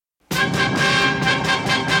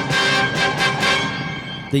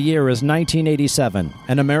The year is 1987,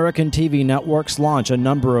 and American TV networks launch a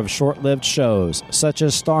number of short-lived shows, such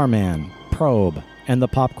as Starman, Probe, and The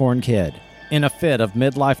Popcorn Kid. In a fit of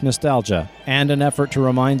midlife nostalgia and an effort to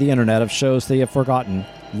remind the internet of shows they have forgotten,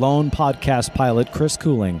 lone podcast pilot Chris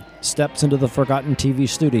Cooling steps into the forgotten TV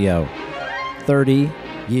studio 30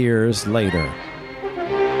 years later.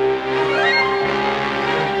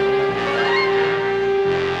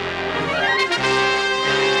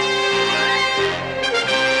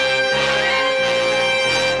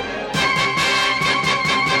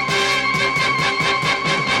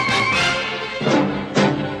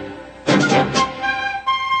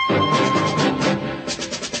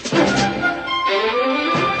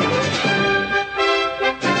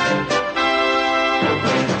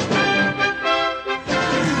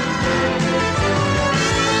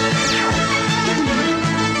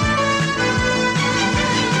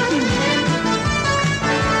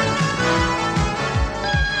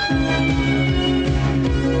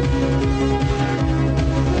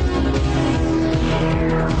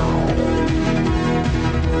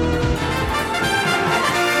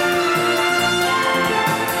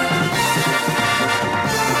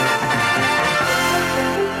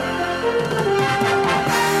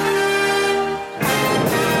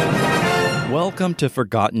 Welcome to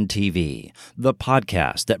Forgotten TV, the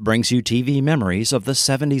podcast that brings you TV memories of the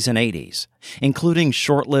 70s and 80s, including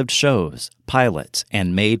short-lived shows, pilots,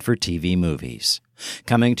 and made-for-TV movies.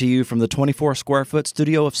 Coming to you from the 24-square-foot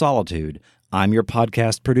Studio of Solitude, I'm your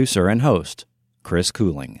podcast producer and host, Chris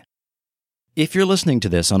Cooling. If you're listening to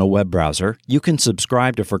this on a web browser, you can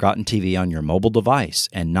subscribe to Forgotten TV on your mobile device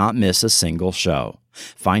and not miss a single show.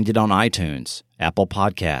 Find it on iTunes, Apple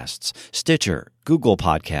Podcasts, Stitcher, Google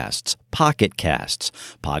Podcasts, Pocket Casts,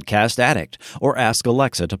 Podcast Addict, or ask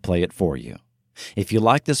Alexa to play it for you. If you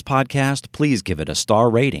like this podcast, please give it a star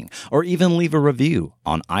rating or even leave a review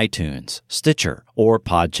on iTunes, Stitcher, or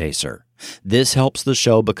Podchaser. This helps the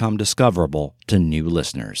show become discoverable to new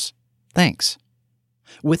listeners. Thanks.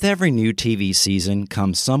 With every new TV season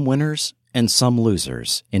comes some winners and some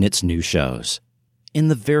losers in its new shows. In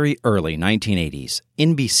the very early 1980s,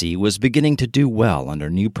 NBC was beginning to do well under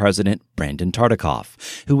new president Brandon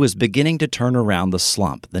Tartikoff, who was beginning to turn around the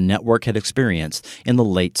slump the network had experienced in the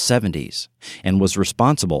late 70s, and was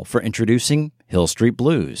responsible for introducing Hill Street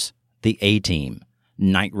Blues, The A-Team,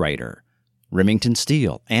 Knight Rider, Remington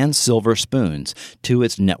Steele, and Silver Spoons to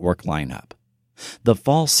its network lineup. The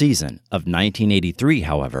fall season of 1983,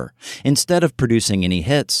 however, instead of producing any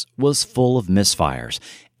hits, was full of misfires,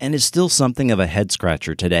 and is still something of a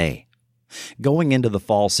head-scratcher today. Going into the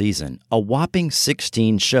fall season, a whopping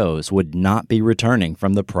 16 shows would not be returning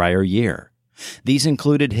from the prior year. These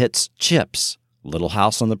included hits Chips, Little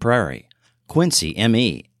House on the Prairie, Quincy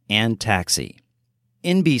M.E., and Taxi.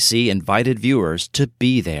 NBC invited viewers to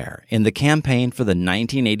be there in the campaign for the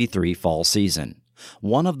 1983 fall season,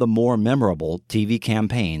 one of the more memorable TV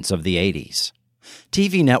campaigns of the 80s.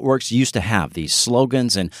 TV networks used to have these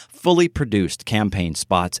slogans and fully produced campaign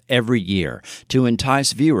spots every year to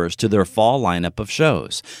entice viewers to their fall lineup of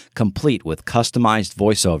shows, complete with customized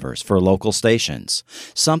voiceovers for local stations,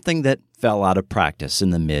 something that fell out of practice in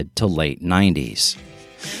the mid to late 90s.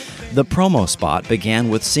 The promo spot began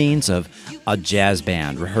with scenes of a jazz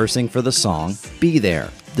band rehearsing for the song Be There,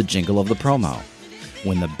 the jingle of the promo.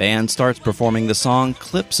 When the band starts performing the song,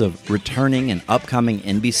 clips of returning and upcoming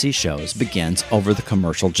NBC shows begins over the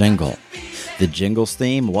commercial jingle. The jingle's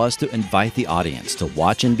theme was to invite the audience to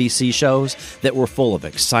watch NBC shows that were full of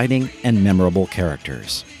exciting and memorable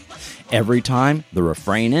characters. Every time, the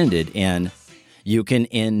refrain ended in, "You can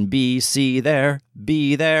NBC there,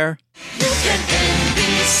 be there." You can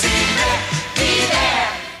NBC there, be there.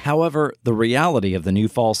 However, the reality of the new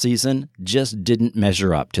fall season just didn't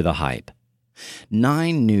measure up to the hype.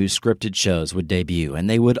 9 new scripted shows would debut, and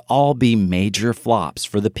they would all be major flops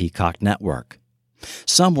for the Peacock network.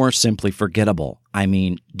 Some were simply forgettable. I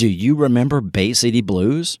mean, do you remember Bay City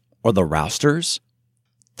Blues or The Rousters?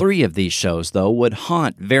 3 of these shows, though, would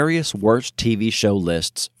haunt various worst TV show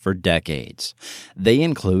lists for decades. They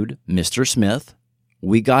include Mr. Smith,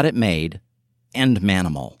 We Got It Made, and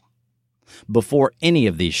Manimal. Before any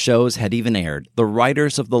of these shows had even aired, the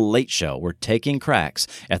writers of The Late Show were taking cracks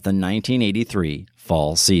at the 1983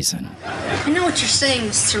 fall season. I know what you're saying,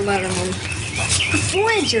 Mr. Letterman. The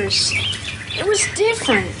Voyagers, it was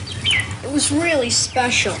different. It was really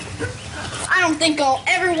special. I don't think I'll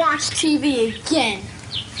ever watch TV again.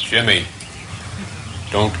 Jimmy,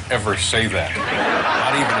 don't ever say that.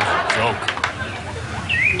 Not even as a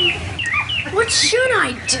joke. What should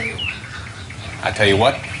I do? I tell you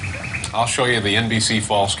what, I'll show you the NBC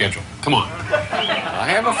fall schedule. Come on. I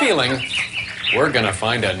have a feeling we're going to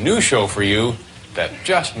find a new show for you that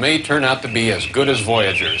just may turn out to be as good as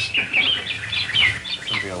Voyagers.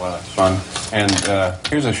 It'll be a lot of fun. And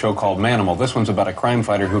here's a show called Manimal. This one's about a crime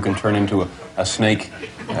fighter who can turn into a snake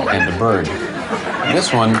and a bird.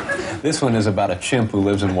 This one is about a chimp who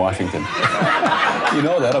lives in Washington. You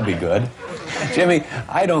know that'll be good. Jimmy,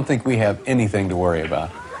 I don't think we have anything to worry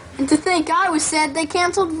about. And to think I was sad they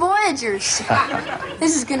canceled Voyagers.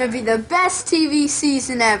 This is going to be the best TV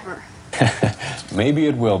season ever. Maybe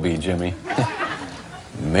it will be, Jimmy.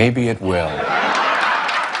 Maybe it will.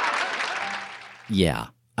 Yeah,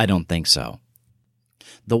 I don't think so.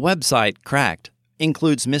 The website Cracked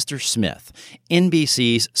includes Mr. Smith,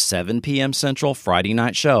 NBC's 7 p.m. Central Friday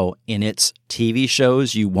night show, in its TV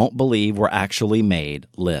shows you won't believe were actually made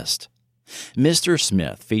list. Mr.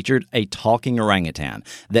 Smith featured a talking orangutan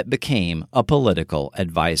that became a political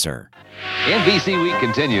advisor. NBC Week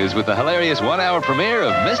continues with the hilarious one-hour premiere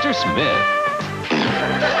of Mr. Smith.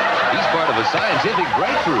 He's part of a scientific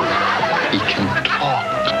breakthrough. He can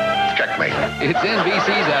talk. Checkmate. It's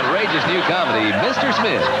NBC's outrageous new comedy, Mr.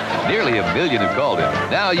 Smith. Nearly 1 million have called him.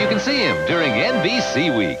 Now you can see him during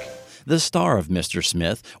NBC Week. The star of Mr.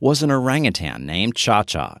 Smith was an orangutan named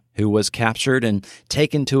Cha-Cha, who was captured and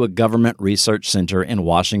taken to a government research center in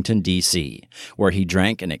Washington, D.C., where he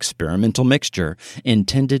drank an experimental mixture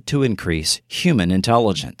intended to increase human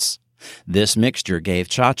intelligence. This mixture gave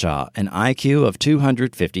Cha-Cha an IQ of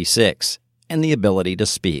 256 and the ability to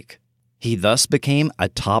speak. He thus became a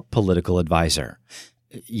top political advisor.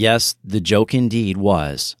 Yes, the joke indeed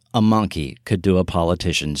was, a monkey could do a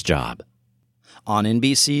politician's job. On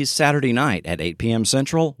NBC's Saturday night at 8 p.m.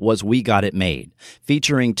 Central was We Got It Made,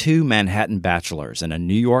 featuring 2 Manhattan bachelors in a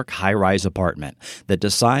New York high-rise apartment that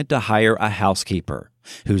decide to hire a housekeeper,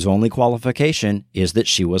 whose only qualification is that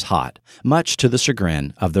she was hot, much to the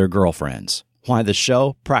chagrin of their girlfriends. Why, the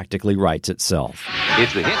show practically writes itself.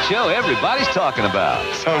 It's the hit show everybody's talking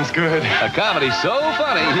about. Sounds good. A comedy so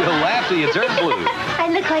funny you'll laugh till you turn blue.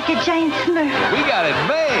 I look like a giant smurf. We got it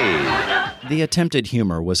made. The attempted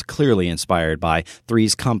humor was clearly inspired by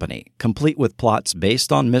Three's Company, complete with plots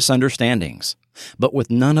based on misunderstandings, but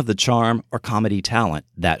with none of the charm or comedy talent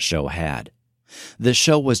that show had. The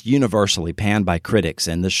show was universally panned by critics,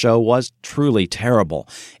 and the show was truly terrible.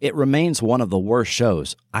 It remains one of the worst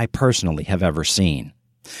shows I personally have ever seen.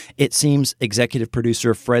 It seems executive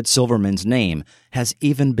producer Fred Silverman's name has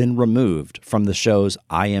even been removed from the show's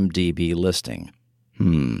IMDb listing.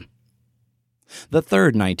 The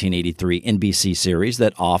third 1983 NBC series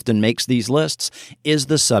that often makes these lists is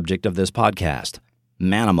the subject of this podcast,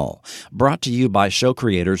 Manimal, brought to you by show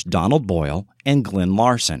creators Donald Boyle and Glenn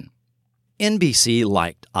Larson. NBC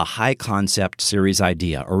liked a high-concept series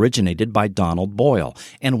idea originated by Donald Boyle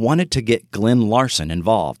and wanted to get Glenn Larson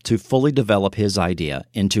involved to fully develop his idea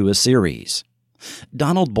into a series.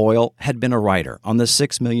 Donald Boyle had been a writer on The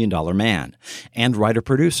 $6 Million Man and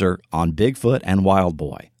writer-producer on Bigfoot and Wild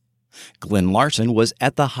Boy. Glenn Larson was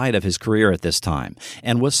at the height of his career at this time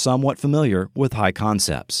and was somewhat familiar with high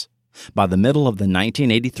concepts. By the middle of the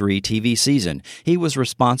 1983 TV season, he was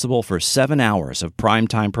responsible for 7 hours of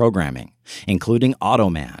primetime programming, including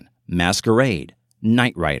Automan, Masquerade,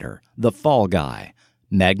 Knight Rider, The Fall Guy,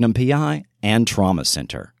 Magnum P.I., and Trauma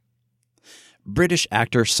Center. British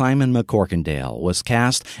actor Simon McCorkindale was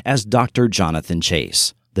cast as Dr. Jonathan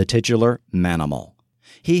Chase, the titular Manimal.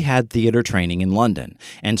 He had theater training in London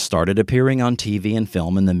and started appearing on TV and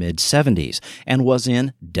film in the mid-'70s and was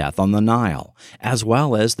in Death on the Nile, as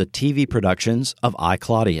well as the TV productions of I,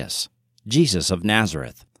 Claudius, Jesus of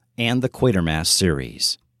Nazareth, and the Quatermass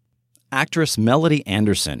series. Actress Melody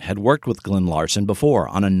Anderson had worked with Glenn Larson before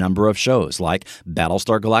on a number of shows like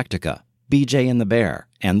Battlestar Galactica, BJ and the Bear,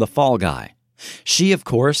 and The Fall Guy. She, of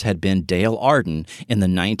course, had been Dale Arden in the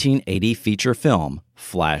 1980 feature film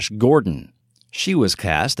Flash Gordon. She was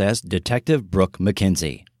cast as Detective Brooke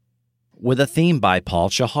McKenzie. With a theme by Paul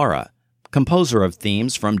Shahara, composer of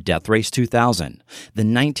themes from Death Race 2000, the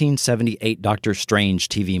 1978 Doctor Strange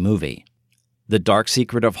TV movie, The Dark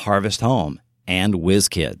Secret of Harvest Home, and Whiz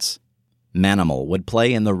Kids. Manimal would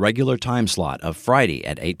play in the regular time slot of Friday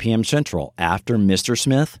at 8 p.m. Central after Mr.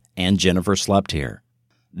 Smith and Jennifer Slept Here.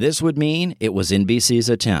 This would mean it was NBC's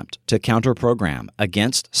attempt to counter-program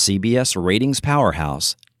against CBS ratings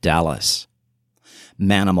powerhouse Dallas.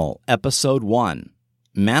 Manimal, Episode 1,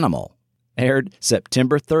 Manimal, aired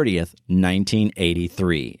September 30th,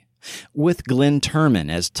 1983, with Glenn Turman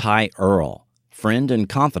as Ty Earl, friend and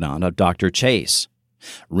confidant of Dr. Chase,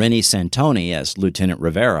 Rennie Santoni as Lieutenant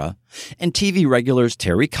Rivera, and TV regulars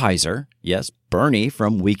Terry Kaiser, yes, Bernie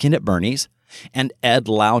from Weekend at Bernie's, and Ed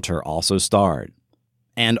Lauter also starred.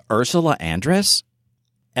 And Ursula Andress?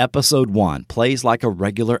 Episode 1 plays like a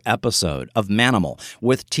regular episode of Manimal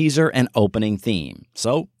with teaser and opening theme.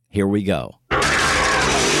 So, here we go. What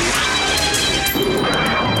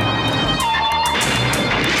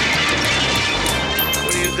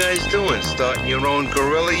are you guys doing? Starting your own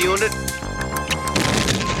guerrilla unit?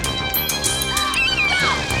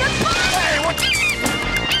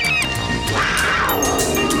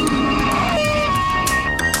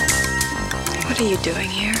 What are you doing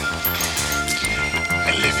here?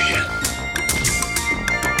 I live here.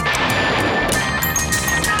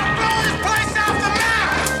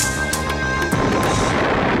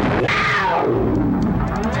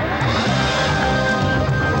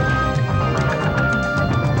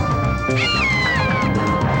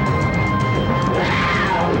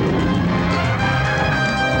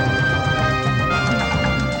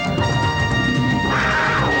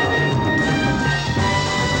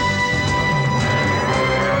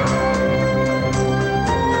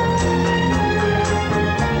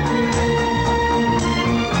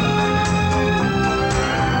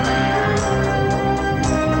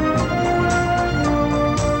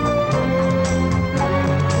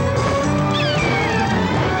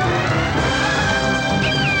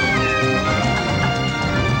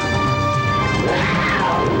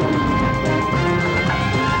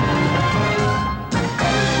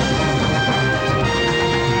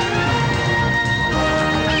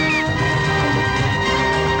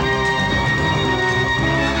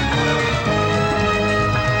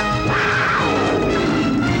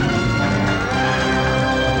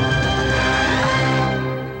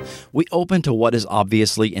 We open to what is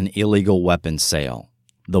obviously an illegal weapons sale.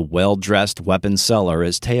 The well-dressed weapons seller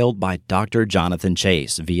is tailed by Dr. Jonathan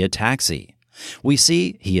Chase via taxi. We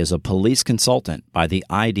see he is a police consultant by the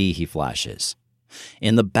ID he flashes.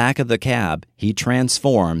 In the back of the cab, he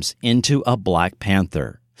transforms into a Black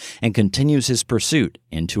Panther and continues his pursuit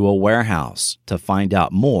into a warehouse to find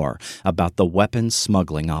out more about the weapons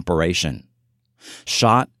smuggling operation.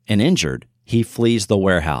 Shot and injured, he flees the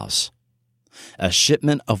warehouse. A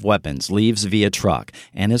shipment of weapons leaves via truck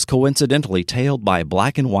and is coincidentally tailed by a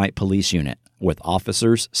black and white police unit with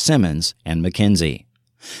officers Simmons and McKenzie.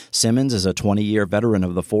 Simmons is a 20-year veteran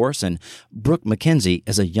of the force, and Brooke McKenzie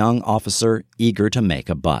is a young officer eager to make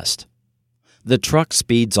a bust. The truck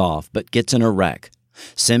speeds off but gets in a wreck.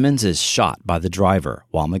 Simmons is shot by the driver,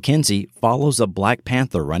 while McKenzie follows a Black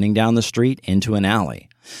Panther running down the street into an alley,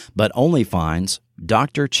 but only finds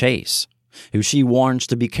Dr. Chase, who she warns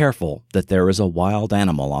to be careful that there is a wild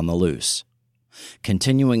animal on the loose.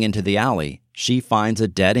 Continuing into the alley, she finds a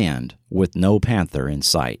dead end with no panther in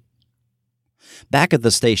sight. Back at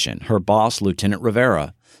the station, her boss, Lieutenant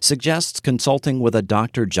Rivera, suggests consulting with a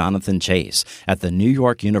Dr. Jonathan Chase at the New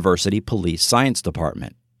York University Police Science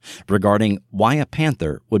Department regarding why a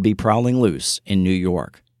panther would be prowling loose in New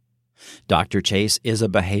York. Dr. Chase is a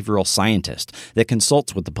behavioral scientist that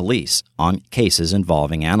consults with the police on cases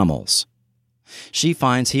involving animals. She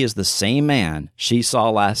finds he is the same man she saw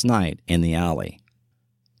last night in the alley.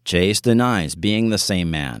 Chase denies being the same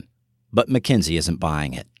man, but McKenzie isn't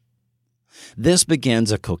buying it. This begins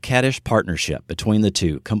a coquettish partnership between the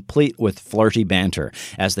two, complete with flirty banter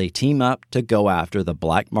as they team up to go after the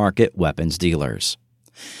black market weapons dealers.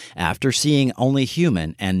 After seeing only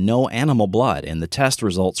human and no animal blood in the test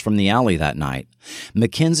results from the alley that night,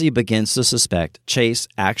 McKenzie begins to suspect Chase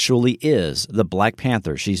actually is the Black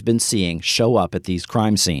Panther she's been seeing show up at these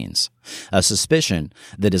crime scenes, a suspicion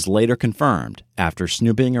that is later confirmed after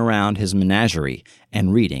snooping around his menagerie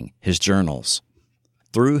and reading his journals.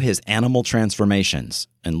 Through his animal transformations,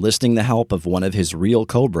 enlisting the help of one of his real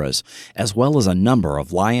cobras, as well as a number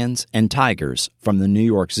of lions and tigers from the New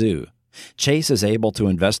York Zoo, Chase is able to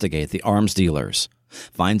investigate the arms dealers,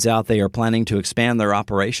 finds out they are planning to expand their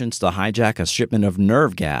operations to hijack a shipment of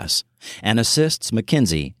nerve gas, and assists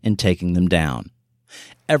McKenzie in taking them down.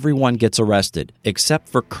 Everyone gets arrested except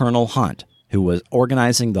for Colonel Hunt, who was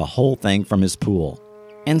organizing the whole thing from his pool,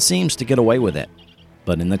 and seems to get away with it.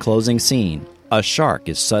 But in the closing scene, a shark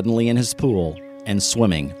is suddenly in his pool and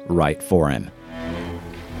swimming right for him.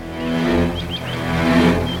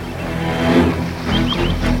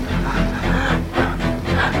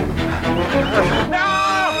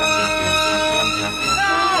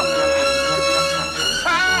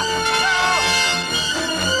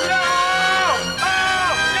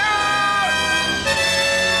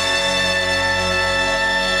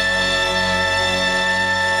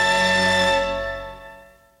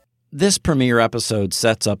 This premiere episode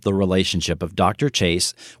sets up the relationship of Dr.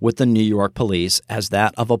 Chase with the New York police as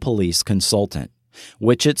that of a police consultant,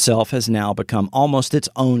 which itself has now become almost its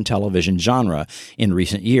own television genre in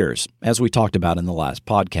recent years, as we talked about in the last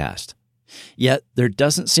podcast. Yet there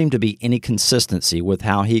doesn't seem to be any consistency with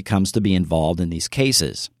how he comes to be involved in these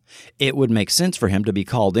cases. It would make sense for him to be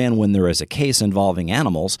called in when there is a case involving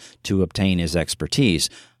animals to obtain his expertise,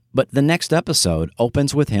 but the next episode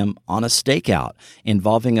opens with him on a stakeout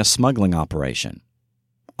involving a smuggling operation.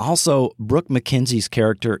 Also, Brooke Mackenzie's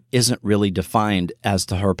character isn't really defined as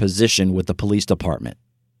to her position with the police department.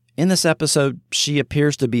 In this episode, she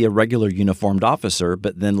appears to be a regular uniformed officer,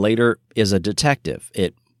 but then later is a detective.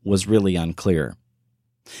 It was really unclear.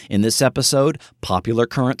 In this episode, popular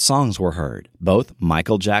current songs were heard, both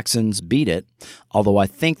Michael Jackson's Beat It, although I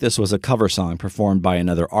think this was a cover song performed by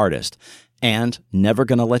another artist, and Never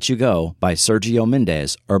Gonna Let You Go by Sergio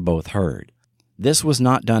Mendes are both heard. This was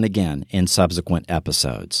not done again in subsequent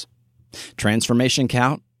episodes. Transformation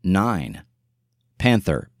count, 9.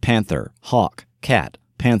 Panther, panther, hawk, cat,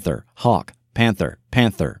 panther, hawk, panther,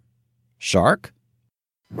 panther. Shark?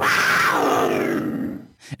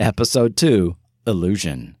 Episode 2,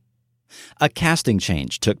 Illusion. A casting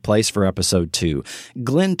change took place for Episode 2.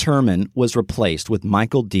 Glenn Turman was replaced with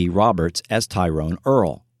Michael D. Roberts as Tyrone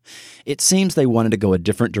Earl. It seems they wanted to go a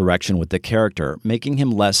different direction with the character, making him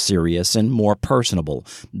less serious and more personable,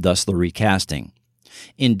 thus the recasting.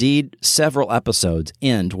 Indeed, several episodes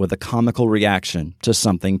end with a comical reaction to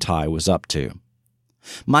something Ty was up to.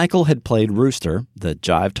 Michael had played Rooster, the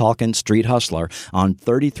jive-talking street hustler, on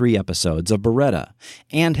 33 episodes of Baretta,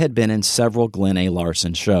 and had been in several Glenn A.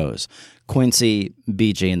 Larson shows, Quincy,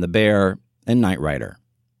 BJ and the Bear, and Knight Rider.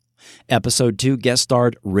 Episode 2 guest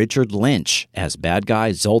starred Richard Lynch as bad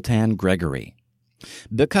guy Zoltan Gregory.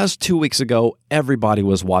 Because 2 weeks ago everybody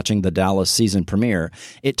was watching the Dallas season premiere,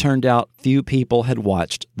 it turned out few people had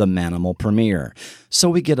watched the Manimal premiere. So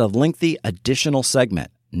we get a lengthy additional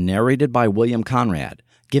segment, narrated by William Conrad,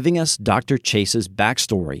 giving us Dr. Chase's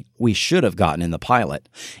backstory we should have gotten in the pilot,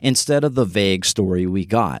 instead of the vague story we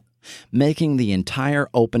got, making the entire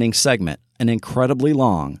opening segment an incredibly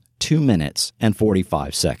long 2 minutes and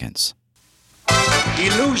 45 seconds.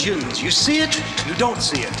 Illusions. You see it, you don't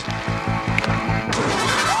see it.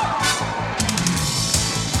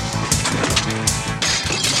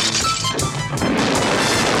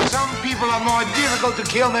 Some people are more difficult to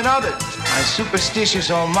kill than others. My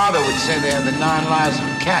superstitious old mother would say they have the 9 lives of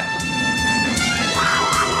a cat.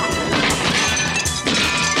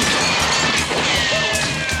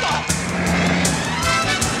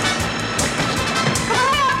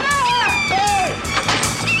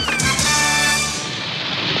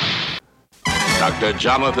 Dr.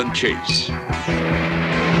 Jonathan Chase.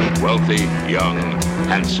 Wealthy, young,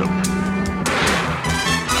 handsome. A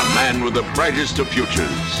man with the brightest of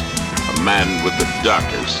futures. A man with the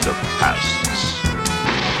darkest of pasts.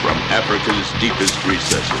 From Africa's deepest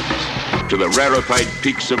recesses to the rarefied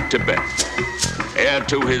peaks of Tibet. Heir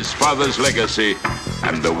to his father's legacy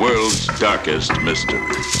and the world's darkest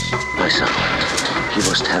mysteries. My son, you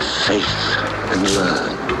must have faith and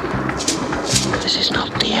learn. This is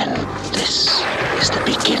not the end. This is the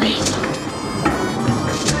beginning.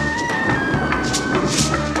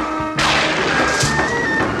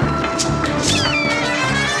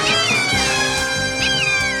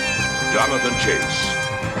 Jonathan Chase,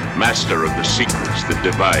 master of the secrets that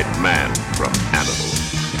divide man from animal.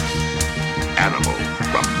 Animal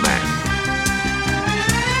from man.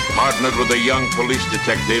 Partnered with a young police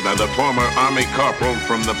detective and a former Army corporal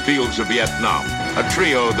from the fields of Vietnam. A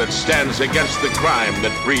trio that stands against the crime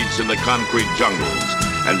that breeds in the concrete jungles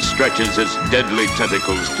and stretches its deadly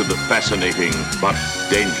tentacles to the fascinating but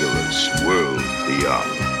dangerous world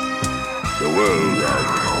beyond. The world of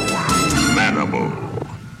Manimal.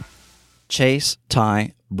 Chase,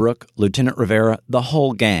 Ty, Brooke, Lieutenant Rivera, the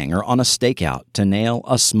whole gang are on a stakeout to nail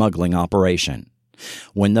a smuggling operation.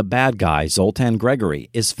 When the bad guy, Zoltan Gregory,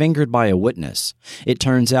 is fingered by a witness, it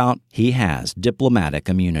turns out he has diplomatic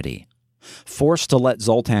immunity. Forced to let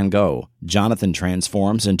Zoltan go, Jonathan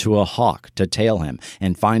transforms into a hawk to tail him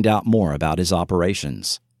and find out more about his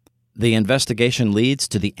operations. The investigation leads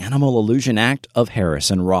to the Animal Illusion Act of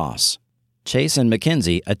Harris and Ross. Chase and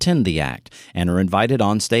Mackenzie attend the act and are invited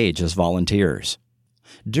on stage as volunteers.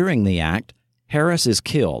 During the act, Harris is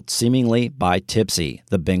killed, seemingly by Tipsy,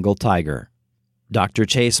 the Bengal tiger. Dr.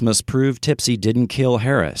 Chase must prove Tipsy didn't kill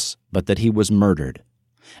Harris, but that he was murdered,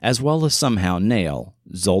 as well as somehow nail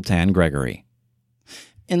Zoltan Gregory.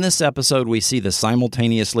 In this episode, we see the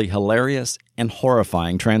simultaneously hilarious and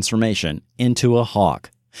horrifying transformation into a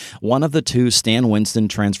hawk, one of the 2 Stan Winston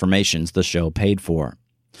transformations the show paid for.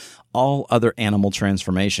 All other animal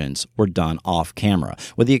transformations were done off camera,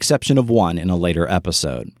 with the exception of one in a later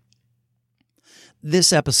episode.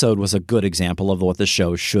 This episode was a good example of what the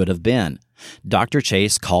show should have been. Dr.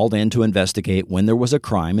 Chase called in to investigate when there was a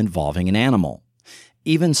crime involving an animal.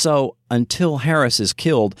 Even so, until Harris is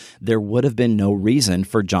killed, there would have been no reason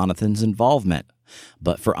for Jonathan's involvement.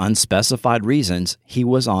 But for unspecified reasons, he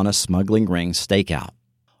was on a smuggling ring stakeout.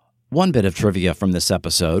 One bit of trivia from this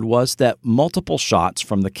episode was that multiple shots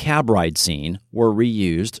from the cab ride scene were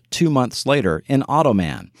reused 2 months later in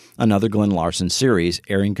Automan, another Glenn Larson series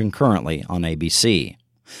airing concurrently on ABC.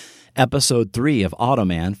 Episode 3 of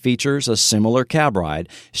Automan features a similar cab ride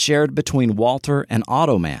shared between Walter and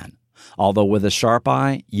Automan. Although with a sharp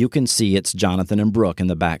eye, you can see it's Jonathan and Brooke in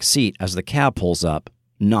the back seat as the cab pulls up,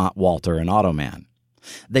 not Walter and Automan.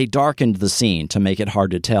 They darkened the scene to make it hard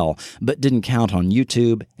to tell, but didn't count on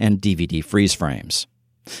YouTube and DVD freeze frames.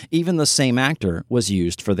 Even the same actor was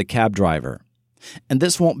used for the cab driver. And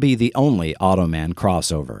this won't be the only Automan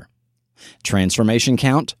crossover. Transformation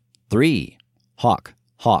count, 3. Hawk,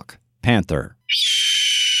 Hawk, Panther.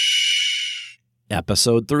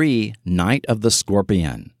 Episode 3, Night of the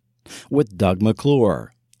Scorpion. With Doug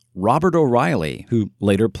McClure, Robert O'Reilly, who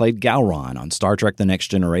later played Gowron on Star Trek The Next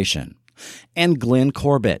Generation, and Glenn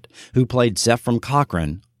Corbett, who played Zephram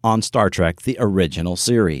Cochrane on Star Trek The Original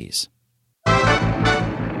Series.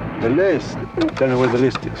 The list. Tell me where the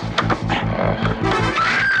list is.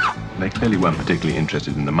 They clearly weren't particularly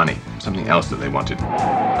interested in the money. Something else that they wanted.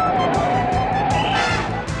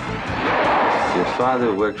 Your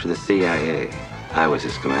father worked for the CIA. I was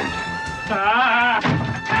his commander.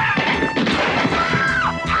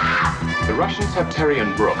 The Russians have Terry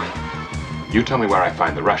and Brooke. You tell me where I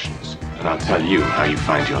find the Russians, and I'll tell you how you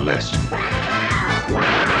find your list.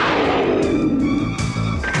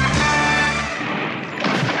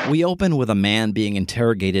 We open with a man being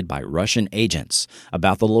interrogated by Russian agents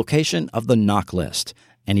about the location of the knock list,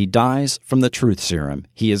 and he dies from the truth serum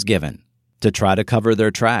he is given. To try to cover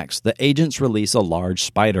their tracks, the agents release a large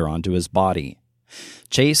spider onto his body.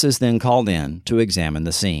 Chase is then called in to examine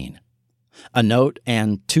the scene. A note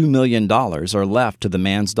and $2 million are left to the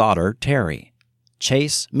man's daughter, Terry.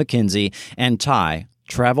 Chase, Mackenzie, and Ty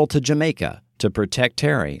travel to Jamaica to protect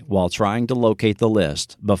Terry while trying to locate the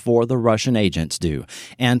list before the Russian agents do,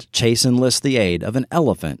 and Chase enlists the aid of an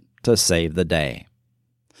elephant to save the day.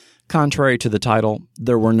 Contrary to the title,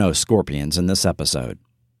 there were no scorpions in this episode.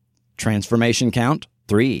 Transformation count,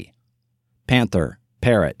 3. Panther,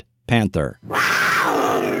 Parrot, Panther.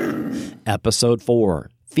 Episode 4,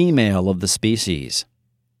 Female of the Species.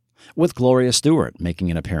 With Gloria Stewart making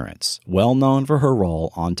an appearance, well known for her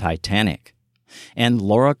role on Titanic, and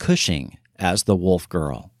Laura Cushing as the Wolf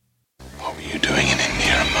Girl. What were you doing in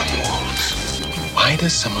India among wolves? Why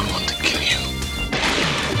does someone want to kill you?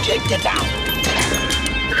 Take it down.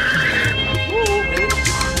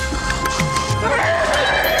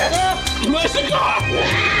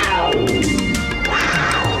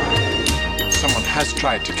 Someone has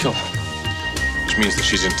tried to kill her, which means that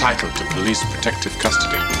she's entitled to police protective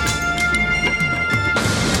custody.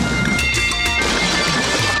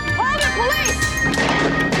 Hold it, police!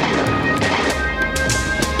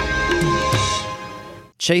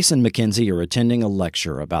 Chase and Mackenzie are attending a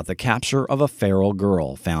lecture about the capture of a feral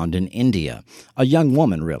girl found in India, a young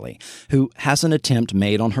woman, really, who has an attempt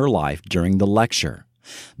made on her life during the lecture.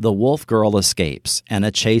 The wolf girl escapes, and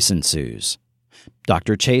a chase ensues.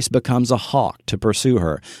 Dr. Chase becomes a hawk to pursue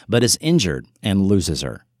her, but is injured and loses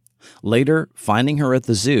her. Later, finding her at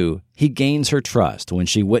the zoo, he gains her trust when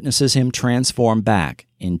she witnesses him transform back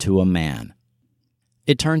into a man.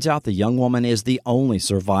 It turns out the young woman is the only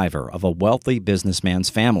survivor of a wealthy businessman's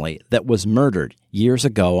family that was murdered years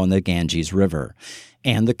ago on the Ganges River,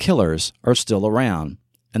 and the killers are still around,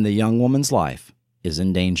 and the young woman's life is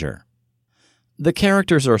in danger. The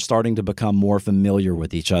characters are starting to become more familiar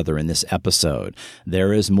with each other in this episode.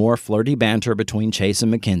 There is more flirty banter between Chase and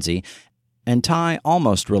Mackenzie, and Ty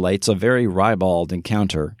almost relates a very ribald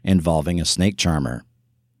encounter involving a snake charmer.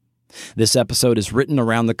 This episode is written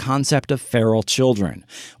around the concept of feral children,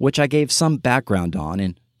 which I gave some background on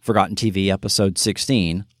in Forgotten TV episode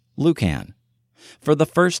 16, Lucan. For the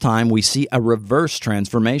first time, we see a reverse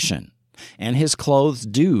transformation, and his clothes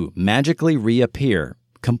do magically reappear,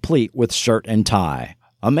 complete with shirt and tie.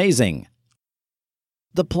 Amazing!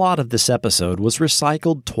 The plot of this episode was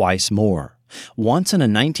recycled twice more. Once in a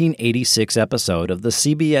 1986 episode of the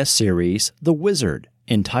CBS series The Wizard,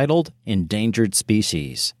 entitled Endangered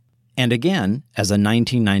Species, and again as a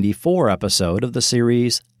 1994 episode of the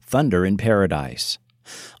series Thunder in Paradise.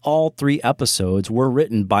 All 3 episodes were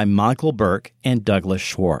written by Michael Burke and Douglas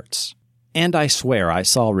Schwartz. And I swear I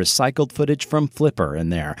saw recycled footage from Flipper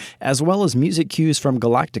in there, as well as music cues from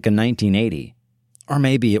Galactica 1980. Or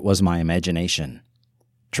maybe it was my imagination.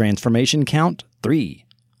 Transformation count 3.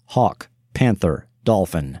 Hawk, panther,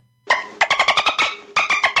 dolphin.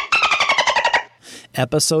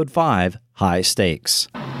 Episode 5, High Stakes.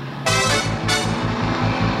 Are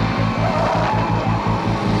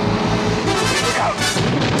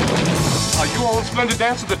you on Splendid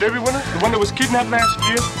Dance with the Derby winner? The one that was kidnapped last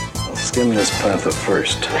year? Skin this panther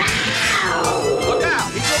first. Look out!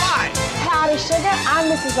 He's alive! Howdy, sugar. I'm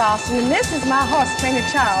Mrs. Austin, and this is my horse trainer,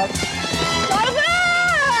 Charles.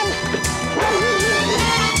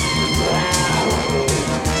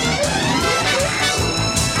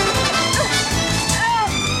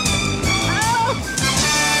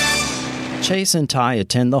 Chase and Ty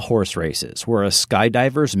attend the horse races where a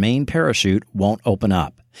skydiver's main parachute won't open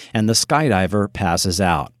up, and the skydiver passes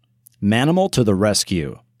out. Manimal to the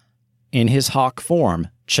rescue. In his hawk form,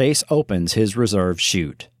 Chase opens his reserve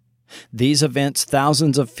chute. These events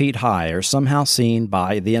thousands of feet high are somehow seen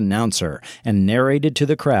by the announcer and narrated to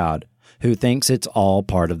the crowd, who thinks it's all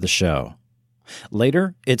part of the show.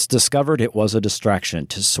 Later, it's discovered it was a distraction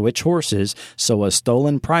to switch horses so a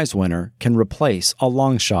stolen prize winner can replace a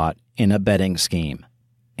long shot in a betting scheme.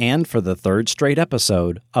 And for the third straight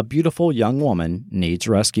episode, a beautiful young woman needs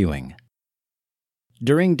rescuing.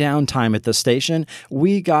 During downtime at the station,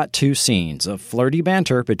 we got 2 scenes of flirty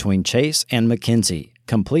banter between Chase and Mackenzie,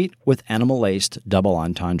 complete with animal-laced double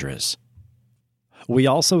entendres. We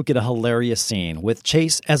also get a hilarious scene with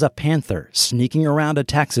Chase as a panther sneaking around a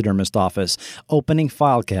taxidermist office, opening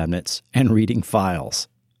file cabinets and reading files.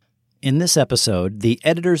 In this episode, the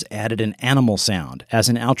editors added an animal sound as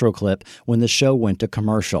an outro clip when the show went to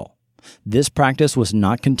commercial. This practice was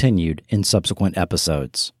not continued in subsequent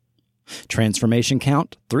episodes. Transformation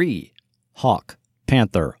count 3. Hawk,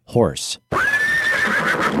 panther, horse.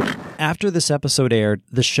 After this episode aired,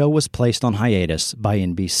 the show was placed on hiatus by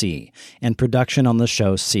NBC, and production on the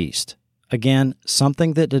show ceased. Again,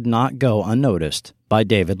 something that did not go unnoticed by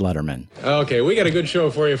David Letterman. Okay, we got a good show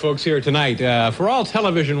for you folks here tonight. For all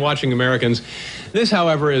television-watching Americans, this,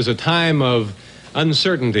 however, is a time of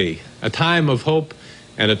uncertainty, a time of hope,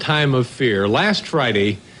 and a time of fear. Last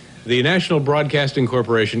Friday, the National Broadcasting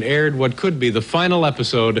Corporation aired what could be the final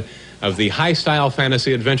episode of the high-style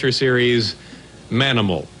fantasy adventure series,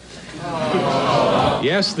 Manimal.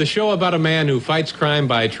 Yes, the show about a man who fights crime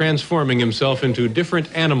by transforming himself into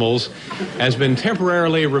different animals has been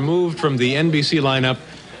temporarily removed from the NBC lineup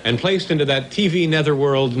and placed into that TV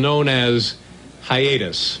netherworld known as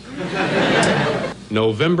hiatus.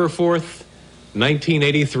 November 4th,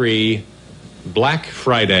 1983, Black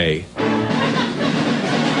Friday.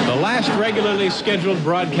 The last regularly scheduled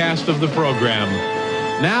broadcast of the program.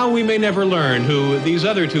 Now we may never learn who these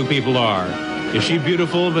other 2 people are. Is she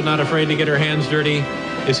beautiful but not afraid to get her hands dirty?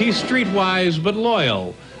 Is he streetwise but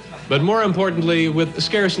loyal? But more importantly, with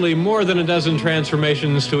scarcely more than a dozen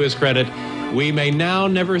transformations to his credit, we may now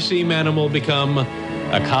never see Manimal become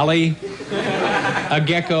a collie, a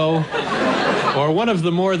gecko, or one of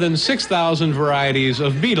the more than 6,000 varieties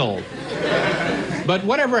of beetle. But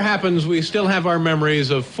whatever happens, we still have our memories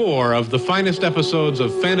of 4 of the finest episodes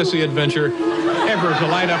of fantasy adventure ever to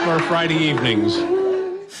light up our Friday evenings.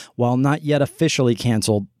 While not yet officially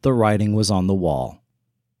canceled, the writing was on the wall.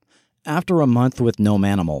 After a month with no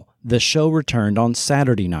Manimal, the show returned on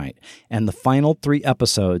Saturday night, and the final 3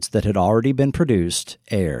 episodes that had already been produced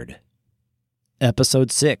aired.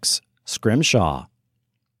 Episode 6, Scrimshaw.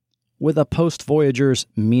 With a post-Voyagers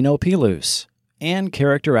Mino Pilus, and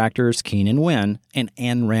character actors Keenan Wynn and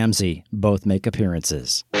Anne Ramsey both make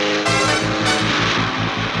appearances.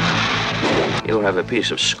 You have a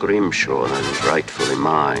piece of Scrimshaw that is rightfully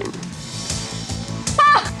mine.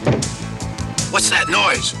 Ah! What's that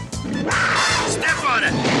noise? Step on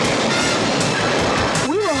it!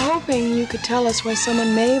 We were hoping you could tell us why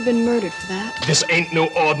someone may have been murdered for that. This ain't no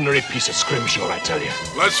ordinary piece of Scrimshaw, I tell you.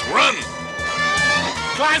 Let's run!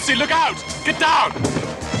 Clancy, look out! Get down!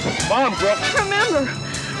 Come on, Brooke. Remember,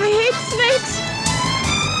 I hate snakes.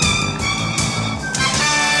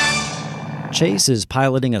 Chase is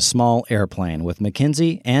piloting a small airplane with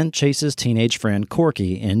Mackenzie and Chase's teenage friend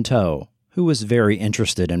Corky in tow, who is very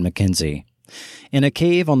interested in Mackenzie. In a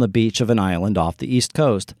cave on the beach of an island off the East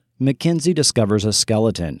Coast, Mackenzie discovers a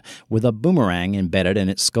skeleton with a boomerang embedded in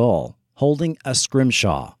its skull, holding a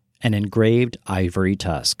scrimshaw, an engraved ivory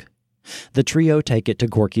tusk. The trio take it to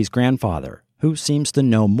Corky's grandfather, who seems to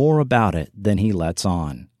know more about it than he lets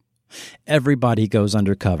on. Everybody goes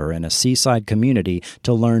undercover in a seaside community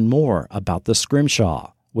to learn more about the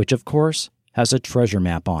scrimshaw, which of course has a treasure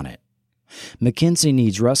map on it. Mackenzie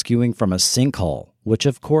needs rescuing from a sinkhole, which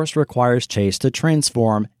of course requires Chase to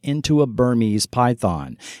transform into a Burmese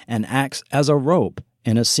python and acts as a rope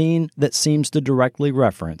in a scene that seems to directly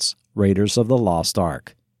reference Raiders of the Lost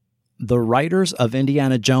Ark. The writers of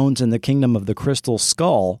Indiana Jones and the Kingdom of the Crystal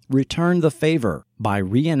Skull returned the favor by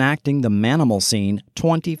reenacting the Manimal scene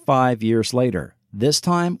 25 years later, this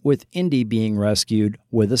time with Indy being rescued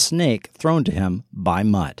with a snake thrown to him by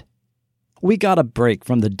Mutt. We got a break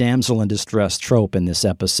from the damsel in distress trope in this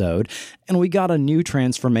episode, and we got a new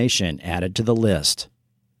transformation added to the list.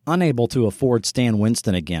 Unable to afford Stan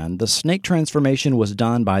Winston again, the snake transformation was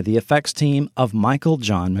done by the effects team of Michael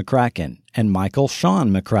John McCracken and Michael Sean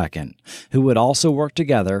McCracken, who would also work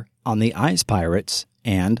together on The Ice Pirates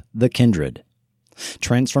and The Kindred.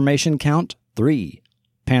 Transformation count 3.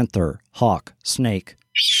 Panther, Hawk, Snake.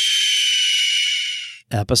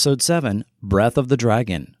 Episode 7, Breath of the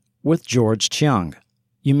Dragon, with George Cheung.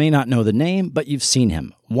 You may not know the name, but you've seen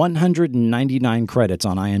him. 199 credits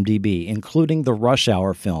on IMDb, including the Rush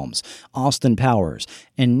Hour films, Austin Powers,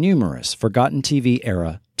 and numerous Forgotten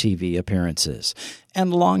TV-era TV appearances.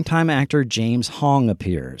 And longtime actor James Hong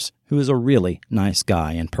appears, who is a really nice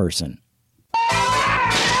guy in person.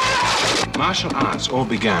 Martial arts all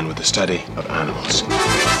began with the study of animals.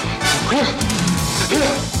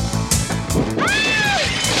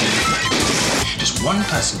 Just one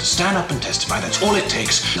person to stand up and testify, that's all it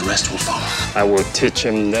takes. The rest will follow. I will teach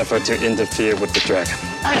him never to interfere with the dragon.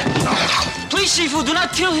 Please, Shifu, do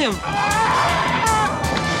not kill him!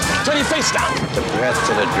 Turn your face down! The breath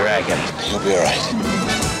to the dragon. You'll be all right.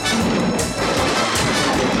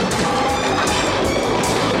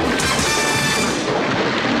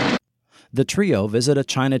 The trio visit a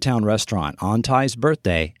Chinatown restaurant on Ty's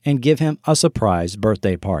birthday and give him a surprise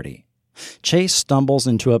birthday party. Chase stumbles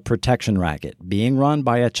into a protection racket being run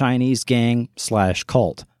by a Chinese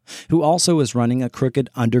gang/cult, who also is running a crooked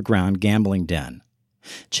underground gambling den.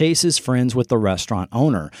 Chase is friends with the restaurant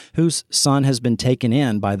owner, whose son has been taken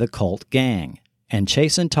in by the cult gang, and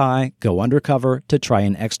Chase and Ty go undercover to try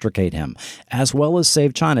and extricate him, as well as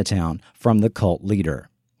save Chinatown from the cult leader.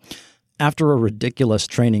 After a ridiculous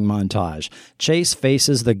training montage, Chase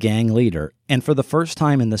faces the gang leader and for the first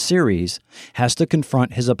time in the series has to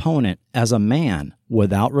confront his opponent as a man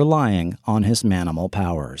without relying on his manimal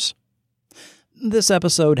powers. This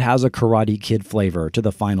episode has a Karate Kid flavor to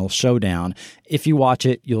the final showdown. If you watch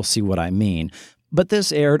it, you'll see what I mean. But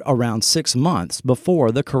this aired around 6 months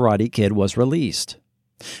before the Karate Kid was released.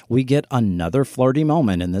 We get another flirty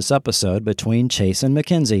moment in this episode between Chase and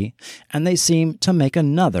Mackenzie, and they seem to make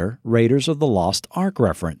another Raiders of the Lost Ark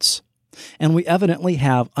reference. And we evidently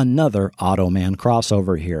have another Automan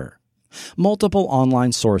crossover here. Multiple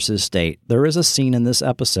online sources state there is a scene in this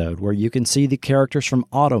episode where you can see the characters from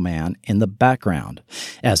Automan in the background,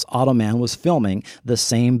 as Automan was filming the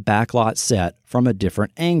same backlot set from a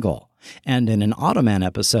different angle. And in an Automan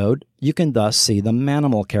episode, you can thus see the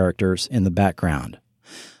Manimal characters in the background.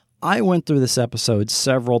 I went through this episode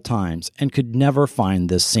several times and could never find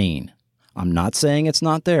this scene. I'm not saying it's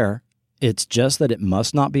not there. It's just that it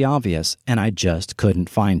must not be obvious, and I just couldn't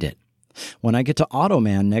find it. When I get to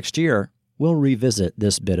Automan next year, we'll revisit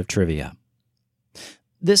this bit of trivia.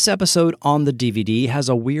 This episode on the DVD has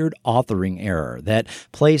a weird authoring error that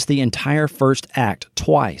plays the entire first act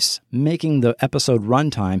twice, making the episode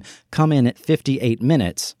runtime come in at 58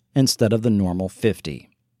 minutes instead of the normal 50.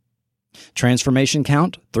 Transformation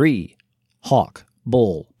count 3. Hawk,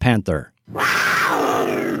 Bull, Panther.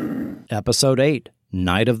 Episode 8,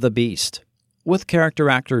 Night of the Beast, with character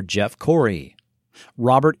actor Jeff Corey,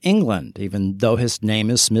 Robert Englund, even though his name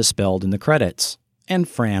is misspelled in the credits, and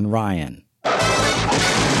Fran Ryan.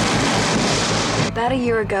 About a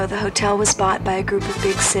year ago, the hotel was bought by a group of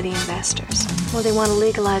big city investors. Well, they want to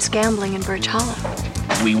legalize gambling in Birch Hollow.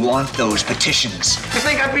 We want those petitions. You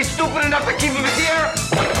think I'd be stupid enough to keep him here?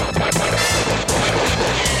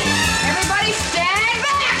 Everybody stand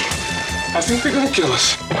back! I think they're gonna kill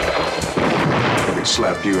us. They'd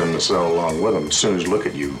slap you in the cell along with them as soon as look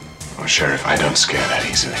at you. Oh, Sheriff, I don't scare that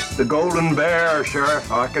easily. The golden bear,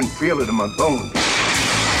 Sheriff. I can feel it in my bones.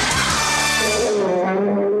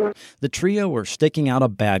 The trio are staking out a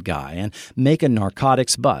bad guy and make a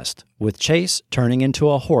narcotics bust, with Chase turning into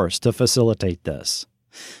a horse to facilitate this.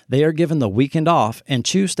 They are given the weekend off and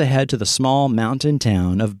choose to head to the small mountain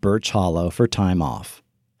town of Birch Hollow for time off.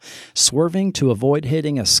 Swerving to avoid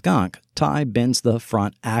hitting a skunk, Ty bends the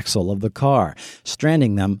front axle of the car,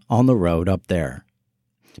 stranding them on the road up there.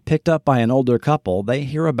 Picked up by an older couple, they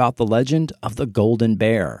hear about the legend of the Golden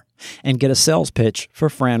Bear and get a sales pitch for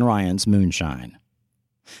Fran Ryan's moonshine.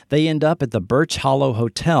 They end up at the Birch Hollow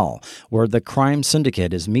Hotel, where the crime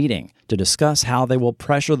syndicate is meeting to discuss how they will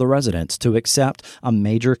pressure the residents to accept a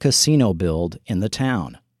major casino build in the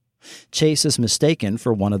town. Chase is mistaken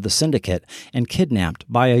for one of the syndicate and kidnapped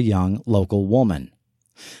by a young local woman.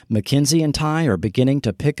 Mackenzie and Ty are beginning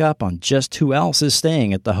to pick up on just who else is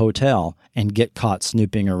staying at the hotel and get caught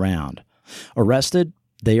snooping around. Arrested,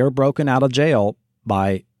 they are broken out of jail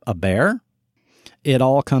by a bear? It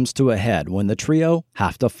all comes to a head when the trio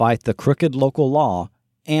have to fight the crooked local law,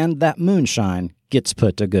 and that moonshine gets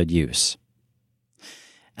put to good use.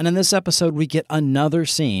 And in this episode, we get another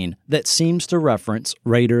scene that seems to reference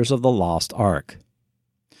Raiders of the Lost Ark.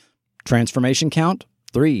 Transformation count,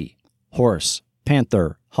 3. Horse,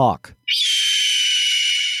 panther, hawk.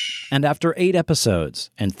 And after 8 episodes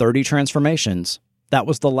and 30 transformations, that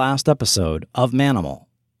was the last episode of Manimal.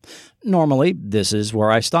 Normally, this is where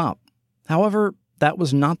I stop. However, that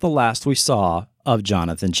was not the last we saw of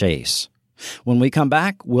Jonathan Chase. When we come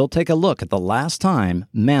back, we'll take a look at the last time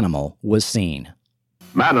Manimal was seen.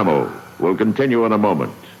 Manimal will continue in a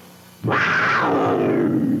moment.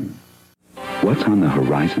 What's on the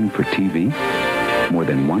horizon for TV? More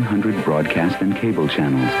than 100 broadcast and cable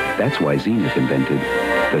channels. That's why Zenith invented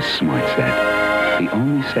the Smart Set. The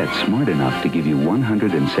only set smart enough to give you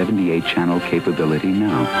 178 channel capability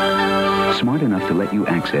now. Smart enough to let you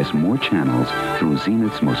access more channels through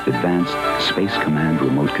Zenith's most advanced Space Command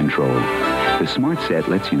remote control. The Smart Set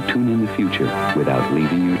lets you tune in the future without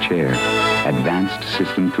leaving your chair. Advanced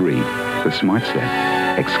System 3, the Smart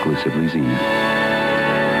Set, exclusively Zenith.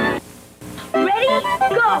 Ready?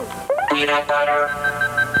 Go! Peanut butter.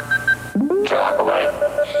 Chocolate.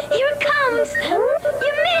 Here it comes!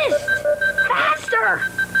 You missed! Faster!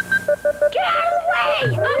 Get out of the way!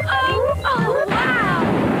 Uh-oh! Oh, wow!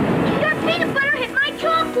 Your peanut butter hit my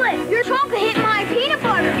chocolate! Your chocolate hit my peanut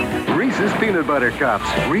butter! Reese's Peanut Butter Cups.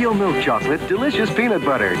 Real milk chocolate, delicious peanut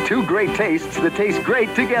butter. 2 great tastes that taste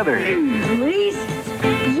great together. Reese's?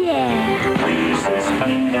 Yeah! Reese's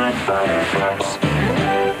Peanut Butter Cups.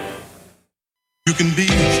 You can be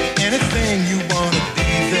anything you want to be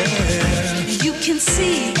there. You can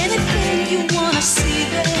see anything you want to see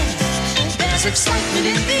there. There's excitement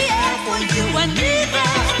in the air for you and me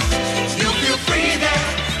there. You'll feel free there.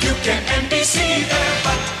 You can NBC there,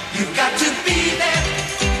 but you've got to be there.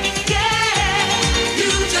 Yeah, You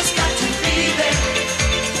just got to be there.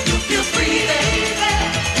 You'll feel free there.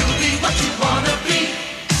 You'll be what you want to be.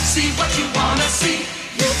 See what you want to see.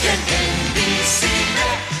 You can NBC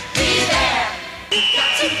there. Be there. You've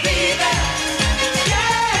got to be there.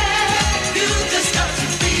 Yeah, you just got to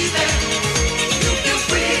be there. You feel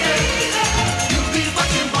free there. You'll be what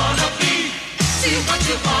you wanna be. See what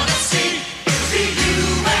you wanna see. Be you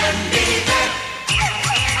and me there.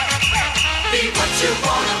 Be what you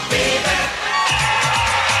wanna be there.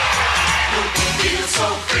 You'll feel so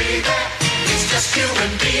free there. It's just you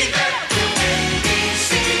and me there. You and me,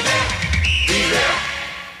 see there. Be there.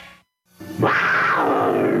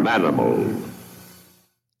 Manimal.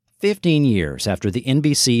 15 years after the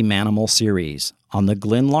NBC Manimal series, on the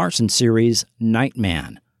Glenn Larson series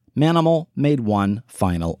Nightman, Manimal made one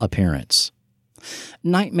final appearance.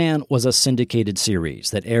 Nightman was a syndicated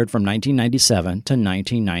series that aired from 1997 to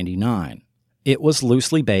 1999. It was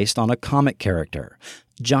loosely based on a comic character.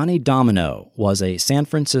 Johnny Domino was a San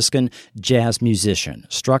Franciscan jazz musician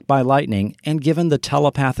struck by lightning and given the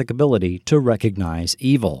telepathic ability to recognize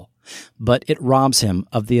evil, but it robs him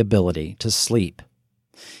of the ability to sleep.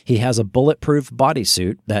 He has a bulletproof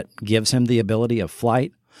bodysuit that gives him the ability of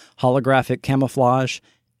flight, holographic camouflage,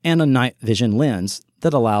 and a night vision lens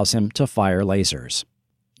that allows him to fire lasers.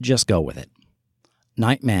 Just go with it.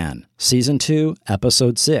 Nightman, Season 2,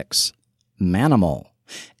 Episode 6, Manimal,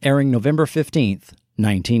 airing November 15th,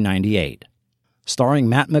 1998. Starring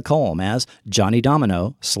Matt McCollum as Johnny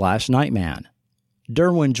Domino / Nightman,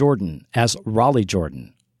 Derwin Jordan as Raleigh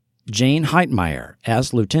Jordan, Jane Heitmeyer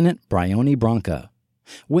as Lieutenant Bryony Bronca,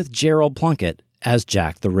 with Gerald Plunkett as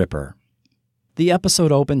Jack the Ripper. The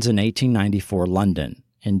episode opens in 1894 London,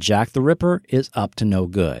 and Jack the Ripper is up to no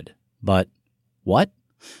good. But what?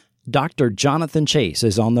 Dr. Jonathan Chase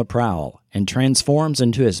is on the prowl and transforms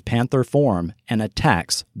into his panther form and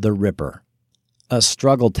attacks the Ripper. A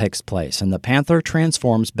struggle takes place, and the panther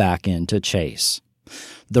transforms back into Chase.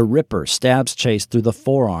 The Ripper stabs Chase through the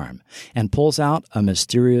forearm and pulls out a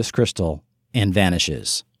mysterious crystal and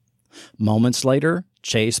vanishes. Moments later,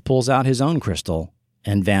 Chase pulls out his own crystal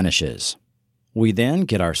and vanishes. We then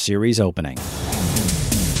get our series opening.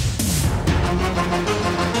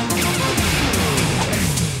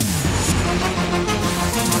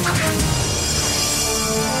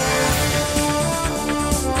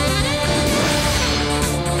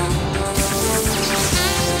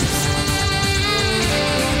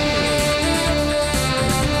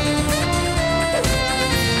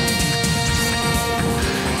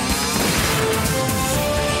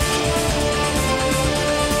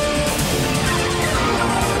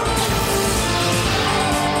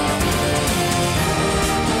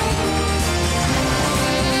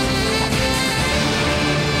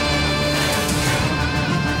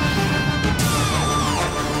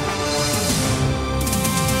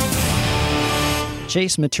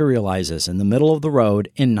 Chase materializes in the middle of the road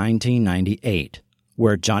in 1998,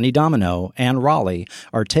 where Johnny Domino and Raleigh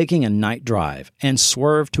are taking a night drive and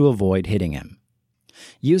swerve to avoid hitting him.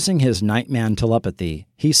 Using his Nightman telepathy,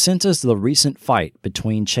 he senses the recent fight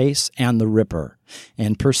between Chase and the Ripper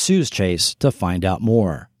and pursues Chase to find out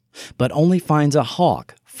more, but only finds a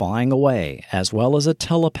hawk flying away as well as a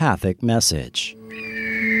telepathic message.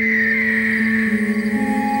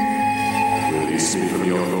 Release me from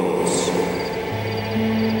your thoughts.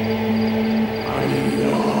 I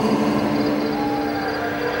belong.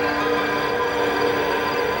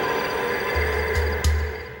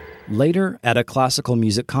 Later, at a classical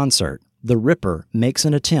music concert, the Ripper makes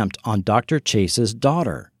an attempt on Dr. Chase's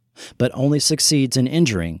daughter, but only succeeds in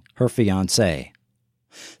injuring her fiancée.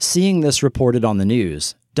 Seeing this reported on the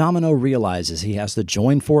news, Domino realizes he has to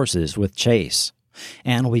join forces with Chase,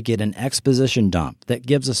 and we get an exposition dump that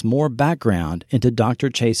gives us more background into Dr.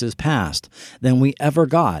 Chase's past than we ever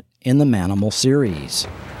got in the Manimal series.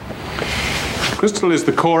 Crystal is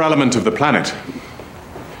the core element of the planet.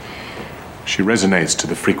 She resonates to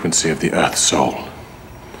the frequency of the Earth's soul.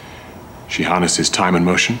 She harnesses time and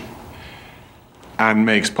motion and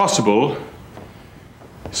makes possible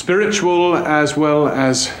spiritual as well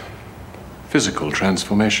as physical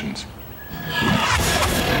transformations.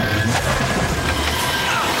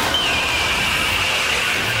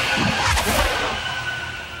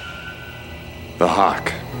 The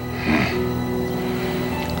Hawk.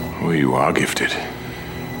 Oh, you are gifted.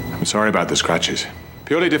 I'm sorry about the scratches.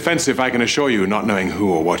 Purely defensive, I can assure you, not knowing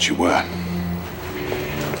who or what you were.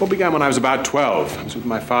 It all began when I was about 12. I was with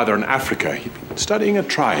my father in Africa. He'd been studying a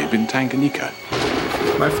tribe in Tanganyika.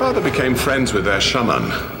 My father became friends with their shaman,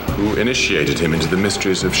 who initiated him into the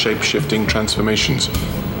mysteries of shape-shifting transformations.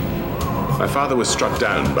 My father was struck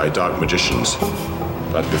down by dark magicians,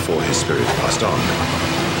 but before his spirit passed on,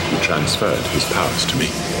 he transferred his powers to me.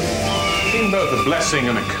 It's been both a blessing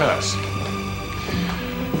and a curse.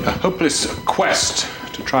 A hopeless quest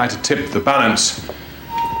to try to tip the balance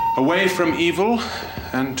away from evil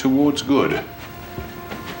and towards good.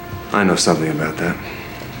 I know something about that.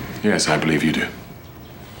 Yes, I believe you do.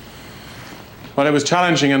 Well, it was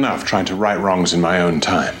challenging enough trying to right wrongs in my own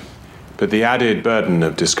time, but the added burden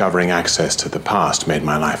of discovering access to the past made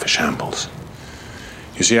my life a shambles.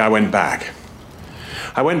 You see, I went back.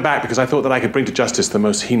 I went back because I thought that I could bring to justice the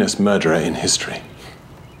most heinous murderer in history.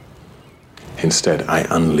 Instead, I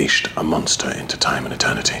unleashed a monster into time and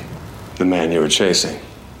eternity. The man you were chasing.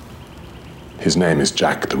 His name is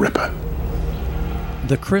Jack the Ripper.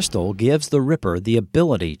 The crystal gives the Ripper the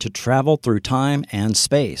ability to travel through time and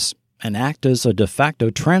space and act as a de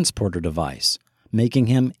facto transporter device, making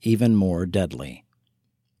him even more deadly.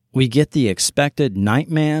 We get the expected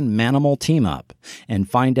Nightman-Manimal team-up and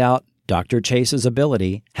find out Dr. Chase's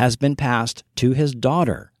ability has been passed to his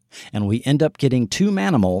daughter, and we end up getting two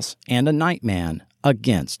Manimals and a Nightman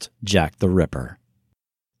against Jack the Ripper.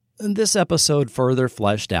 This episode further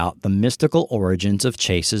fleshed out the mystical origins of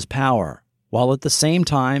Chase's power, while at the same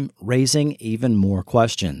time raising even more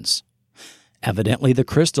questions. Evidently, the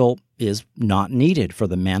crystal is not needed for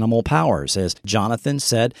the Manimal powers, as Jonathan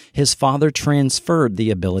said his father transferred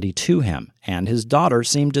the ability to him, and his daughter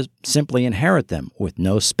seemed to simply inherit them with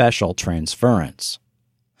no special transference.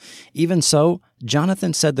 Even so,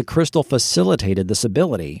 Jonathan said the crystal facilitated this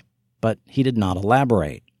ability, but he did not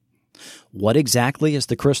elaborate. What exactly is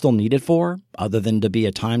the crystal needed for, other than to be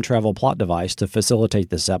a time travel plot device to facilitate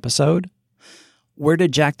this episode? Where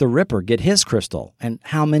did Jack the Ripper get his crystal, and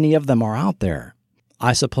how many of them are out there?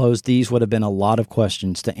 I suppose these would have been a lot of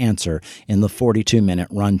questions to answer in the 42-minute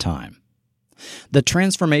runtime. The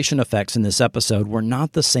transformation effects in this episode were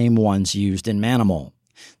not the same ones used in Manimal.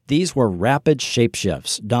 These were rapid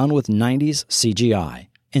shapeshifts done with 90s CGI,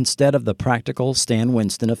 instead of the practical Stan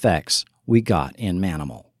Winston effects we got in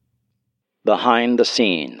Manimal. Behind the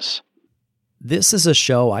scenes. This is a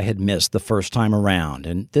show I had missed the first time around,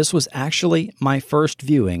 and this was actually my first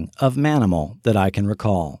viewing of Manimal that I can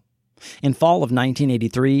recall. In fall of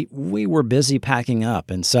 1983, we were busy packing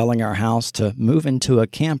up and selling our house to move into a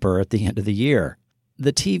camper at the end of the year.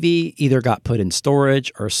 The TV either got put in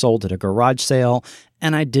storage or sold at a garage sale,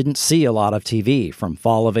 and I didn't see a lot of TV from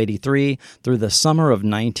fall of 83 through the summer of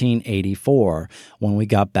 1984 when we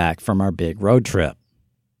got back from our big road trip.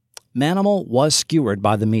 Manimal was skewered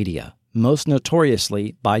by the media, most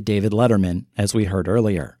notoriously by David Letterman, as we heard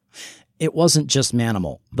earlier. It wasn't just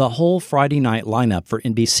Manimal. The whole Friday night lineup for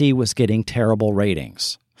NBC was getting terrible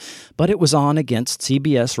ratings. But it was on against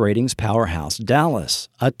CBS ratings powerhouse Dallas,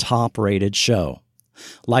 a top-rated show.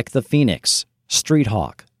 Like The Phoenix, Street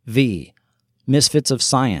Hawk, V, Misfits of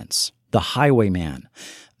Science, The Highwayman,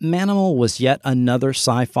 Manimal was yet another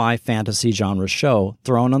sci-fi fantasy genre show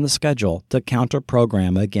thrown on the schedule to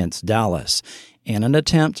counter-program against Dallas, in an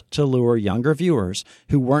attempt to lure younger viewers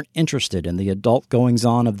who weren't interested in the adult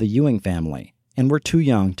goings-on of the Ewing family and were too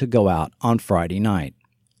young to go out on Friday night.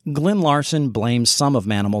 Glenn Larson blames some of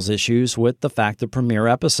Manimal's issues with the fact the premiere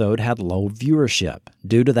episode had low viewership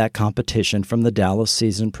due to that competition from the Dallas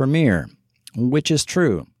season premiere, which is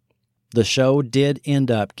true. The show did end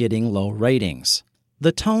up getting low ratings.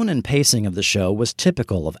 The tone and pacing of the show was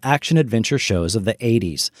typical of action-adventure shows of the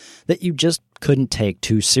 80s that you just couldn't take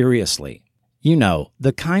too seriously. You know,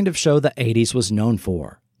 the kind of show the 80s was known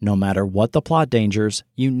for. No matter what the plot dangers,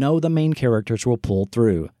 you know the main characters will pull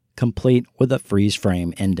through, complete with a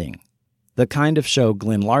freeze-frame ending. The kind of show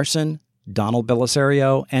Glenn Larson, Donald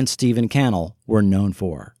Belisario, and Stephen Cannell were known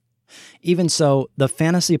for. Even so, the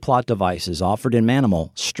fantasy plot devices offered in Manimal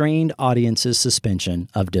strained audiences' suspension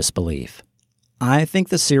of disbelief. I think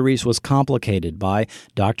the series was complicated by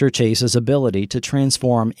Dr. Chase's ability to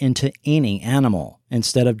transform into any animal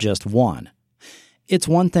instead of just one. It's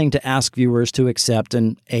one thing to ask viewers to accept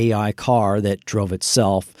an AI car that drove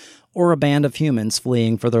itself or a band of humans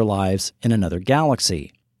fleeing for their lives in another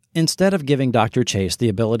galaxy. Instead of giving Dr. Chase the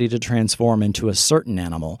ability to transform into a certain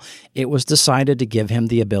animal, it was decided to give him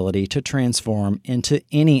the ability to transform into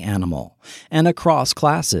any animal and across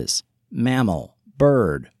classes: mammal,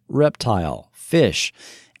 bird, reptile, fish,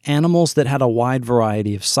 animals that had a wide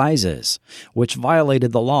variety of sizes, which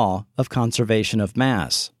violated the law of conservation of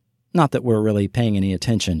mass. Not that we're really paying any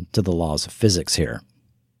attention to the laws of physics here.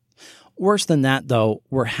 Worse than that, though,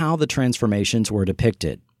 were how the transformations were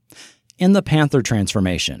depicted. In the Panther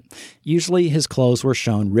transformation, usually his clothes were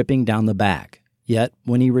shown ripping down the back, yet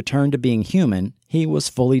when he returned to being human, he was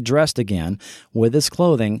fully dressed again, with his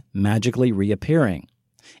clothing magically reappearing,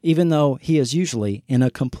 even though he is usually in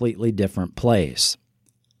a completely different place.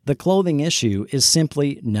 The clothing issue is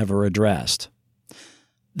simply never addressed.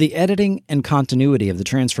 The editing and continuity of the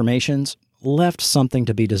transformations left something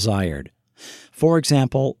to be desired. For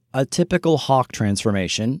example, a typical hawk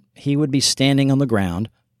transformation, he would be standing on the ground,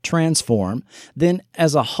 transform, then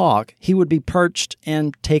as a hawk, he would be perched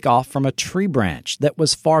and take off from a tree branch that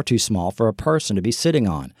was far too small for a person to be sitting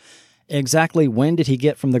on. Exactly when did he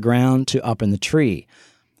get from the ground to up in the tree?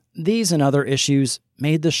 These and other issues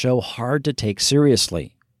made the show hard to take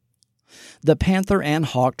seriously. The Panther and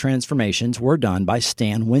Hawk transformations were done by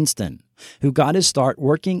Stan Winston, who got his start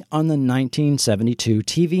working on the 1972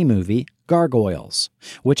 TV movie Gargoyles,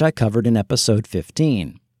 which I covered in episode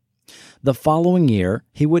 15. The following year,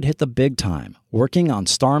 he would hit the big time, working on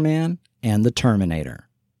Starman and The Terminator.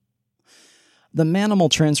 The Manimal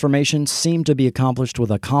transformation seemed to be accomplished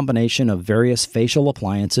with a combination of various facial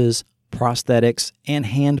appliances, prosthetics, and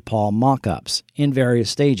hand-paw mock-ups in various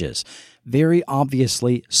stages, very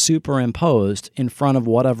obviously superimposed in front of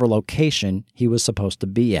whatever location he was supposed to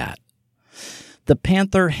be at. The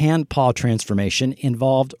Panther hand-paw transformation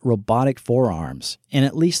involved robotic forearms in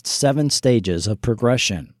at least 7 stages of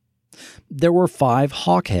progression. There were 5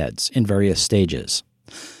 hawk heads in various stages.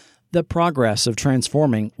 The progress of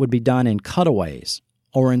transforming would be done in cutaways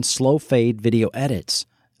or in slow-fade video edits,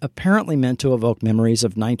 apparently meant to evoke memories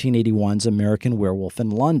of 1981's American Werewolf in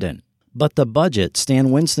London. But the budget Stan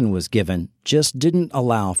Winston was given just didn't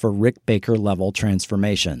allow for Rick Baker-level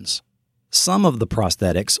transformations. Some of the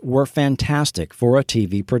prosthetics were fantastic for a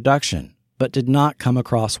TV production, but did not come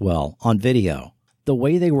across well on video. The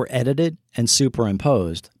way they were edited and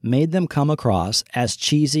superimposed made them come across as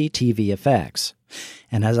cheesy TV effects.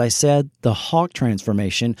 And as I said, the Hawk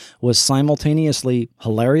transformation was simultaneously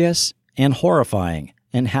hilarious and horrifying,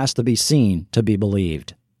 and has to be seen to be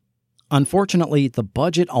believed. Unfortunately, the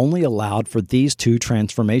budget only allowed for these 2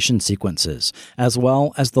 transformation sequences, as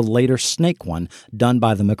well as the later Snake one done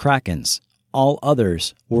by the McCrackens. All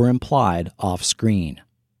others were implied off-screen.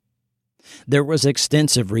 There was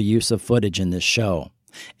extensive reuse of footage in this show.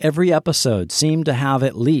 Every episode seemed to have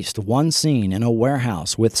at least one scene in a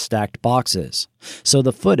warehouse with stacked boxes, so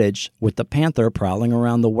the footage with the Panther prowling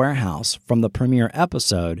around the warehouse from the premiere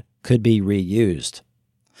episode could be reused.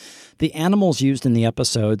 The animals used in the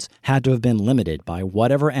episodes had to have been limited by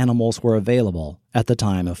whatever animals were available at the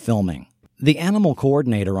time of filming. The animal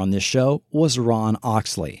coordinator on this show was Ron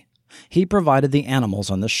Oxley. He provided the animals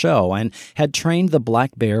on the show and had trained the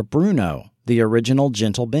black bear Bruno, the original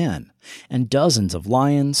Gentle Ben, and dozens of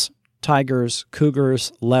lions, tigers,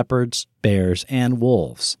 cougars, leopards, bears, and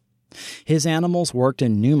wolves. His animals worked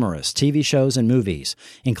in numerous TV shows and movies,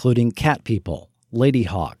 including Cat People, Lady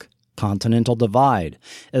Hawk, Continental Divide,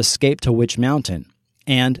 Escape to Witch Mountain,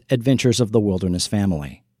 and Adventures of the Wilderness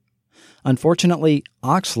Family. Unfortunately,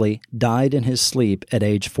 Oxley died in his sleep at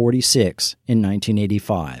age 46 in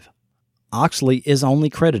 1985. Oxley is only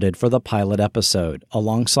credited for the pilot episode,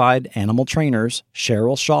 alongside animal trainers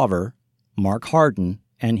Cheryl Shaver, Mark Harden,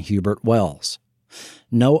 and Hubert Wells.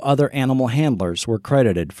 No other animal handlers were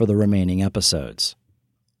credited for the remaining episodes.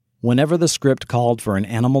 Whenever the script called for an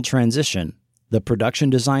animal transition, the production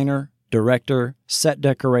designer, director, set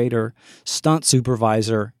decorator, stunt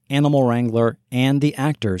supervisor, animal wrangler, and the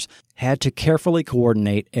actors had to carefully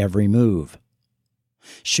coordinate every move.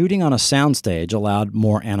 Shooting on a soundstage allowed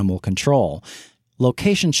more animal control.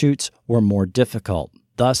 Location shoots were more difficult,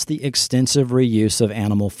 thus the extensive reuse of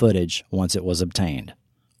animal footage once it was obtained.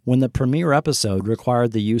 When the premiere episode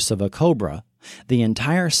required the use of a cobra, the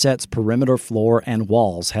entire set's perimeter floor and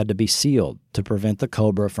walls had to be sealed to prevent the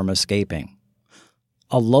cobra from escaping.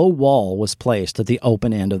 A low wall was placed at the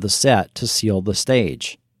open end of the set to seal the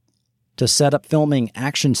stage. To set up filming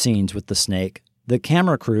action scenes with the snake, the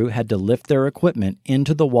camera crew had to lift their equipment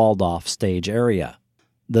into the walled-off stage area.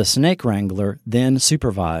 The snake wrangler then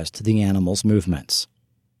supervised the animal's movements.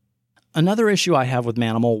 Another issue I have with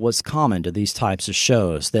Manimal was common to these types of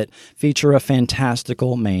shows that feature a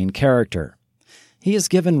fantastical main character. He is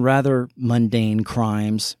given rather mundane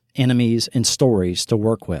crimes, enemies, and stories to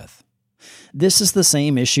work with. This is the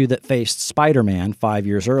same issue that faced Spider-Man 5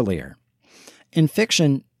 years earlier. In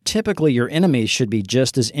fiction, typically your enemies should be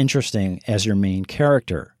just as interesting as your main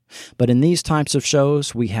character, but in these types of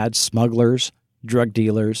shows we had smugglers, drug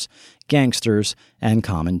dealers, gangsters, and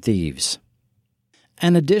common thieves.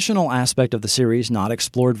 An additional aspect of the series not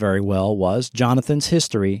explored very well was Jonathan's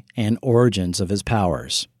history and origins of his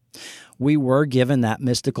powers. We were given that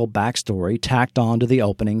mystical backstory tacked on to the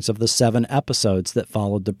openings of the 7 episodes that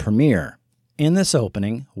followed the premiere. In this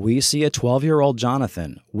opening, we see a 12-year-old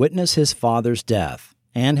Jonathan witness his father's death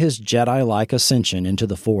and his Jedi-like ascension into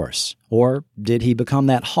the Force. Or did he become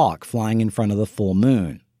that hawk flying in front of the full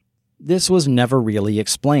moon? This was never really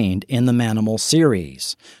explained in the Manimal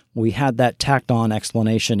series. We had that tacked-on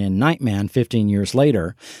explanation in Nightman 15 years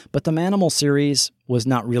later, but the Manimal series was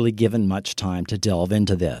not really given much time to delve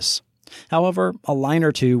into this. However, a line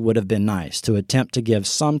or two would have been nice to attempt to give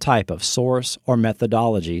some type of source or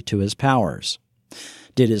methodology to his powers.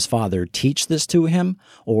 Did his father teach this to him,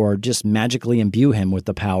 or just magically imbue him with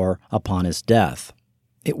the power upon his death?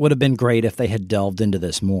 It would have been great if they had delved into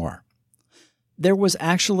this more. There was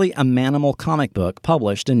actually a Manimal comic book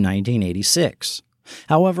published in 1986.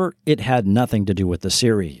 However, it had nothing to do with the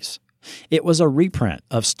series. It was a reprint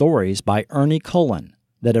of stories by Ernie Cullen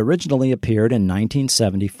that originally appeared in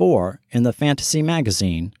 1974 in the fantasy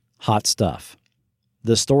magazine Hot Stuff.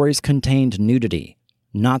 The stories contained nudity,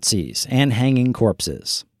 Nazis, and hanging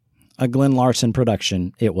corpses. A Glenn Larson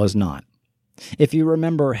production, it was not. If you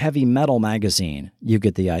remember Heavy Metal magazine, you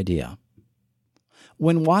get the idea.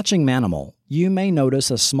 When watching Manimal, you may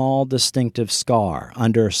notice a small distinctive scar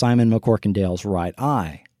under Simon McCorkindale's right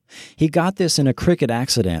eye. He got this in a cricket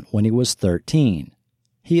accident when he was 13.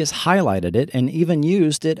 He has highlighted it and even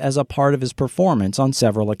used it as a part of his performance on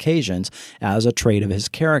several occasions as a trait of his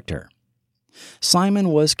character. Simon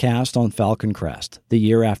was cast on Falcon Crest the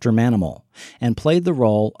year after Manimal and played the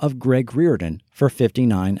role of Greg Reardon for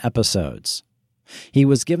 59 episodes. He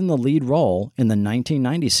was given the lead role in the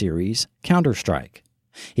 1990 series Counter-Strike.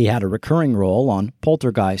 He had a recurring role on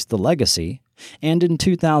Poltergeist: The Legacy, and in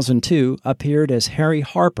 2002 appeared as Harry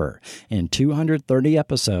Harper in 230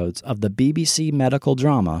 episodes of the BBC medical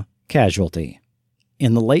drama Casualty.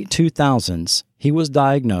 In the late 2000s, he was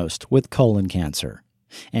diagnosed with colon cancer,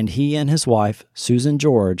 and he and his wife, Susan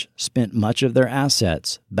George, spent much of their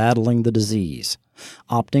assets battling the disease,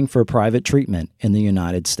 opting for private treatment in the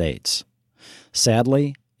United States.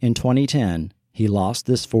 Sadly, in 2010, he lost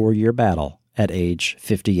this 4-year battle at age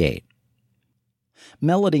 58.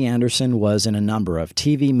 Melody Anderson was in a number of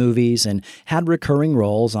TV movies and had recurring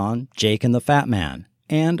roles on Jake and the Fat Man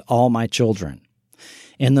and All My Children.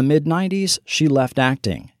 In the mid-90s, she left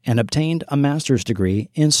acting and obtained a master's degree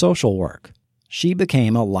in social work. She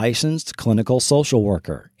became a licensed clinical social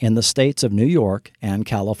worker in the states of New York and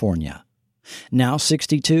California. Now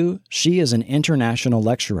 62, she is an international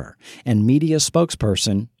lecturer and media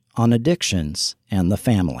spokesperson on addictions and the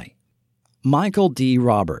family. Michael D.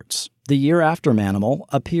 Roberts, the year after Manimal,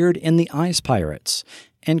 appeared in The Ice Pirates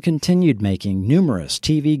and continued making numerous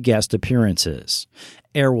TV guest appearances.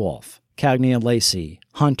 Airwolf, Cagney and Lacey,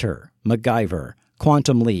 Hunter, MacGyver,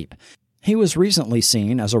 Quantum Leap. He was recently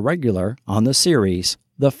seen as a regular on the series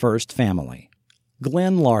The First Family.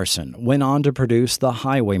 Glenn Larson went on to produce The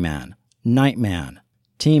Highwayman, Nightman,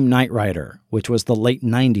 Team Knight Rider, which was the late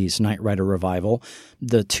 90s Knight Rider revival,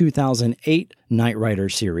 the 2008 Knight Rider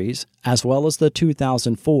series, as well as the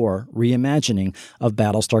 2004 reimagining of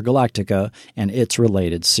Battlestar Galactica and its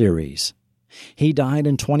related series. He died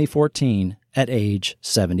in 2014 at age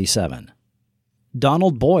 77.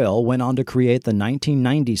 Donald Boyle went on to create the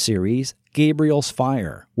 1990 series Gabriel's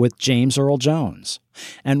Fire with James Earl Jones,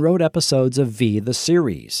 and wrote episodes of V the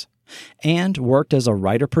series, and worked as a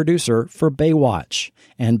writer-producer for Baywatch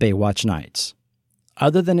and Baywatch Nights.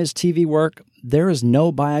 Other than his TV work, there is no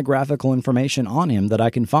biographical information on him that I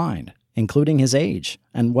can find, including his age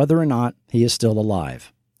and whether or not he is still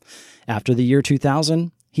alive. After the year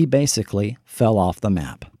 2000, he basically fell off the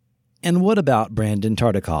map. And what about Brandon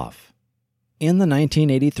Tartikoff? In the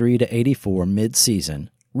 1983-84 mid-season,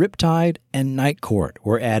 Riptide and Night Court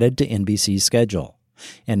were added to NBC's schedule.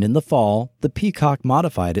 And in the fall, the Peacock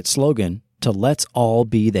modified its slogan to Let's All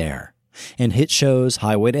Be There, and hit shows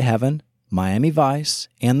Highway to Heaven, Miami Vice,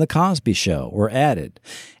 and The Cosby Show were added,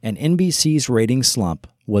 and NBC's rating slump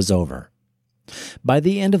was over. By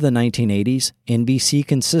the end of the 1980s, NBC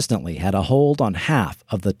consistently had a hold on half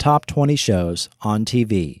of the top 20 shows on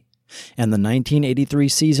TV, and the 1983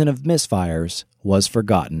 season of Misfires was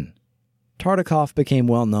forgotten. Tartikoff became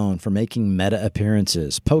well known for making meta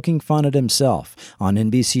appearances, poking fun at himself on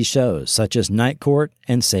NBC shows such as Night Court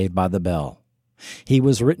and Saved by the Bell. He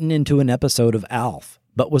was written into an episode of Alf,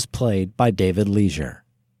 but was played by David Leisure.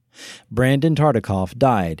 Brandon Tartikoff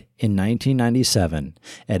died in 1997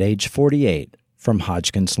 at age 48 from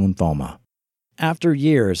Hodgkin's lymphoma. After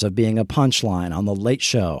years of being a punchline on The Late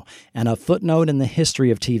Show and a footnote in the history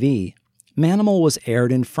of TV, Manimal was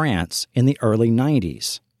aired in France in the early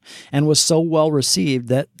 90s. And was so well received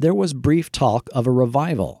that there was brief talk of a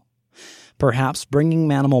revival. Perhaps bringing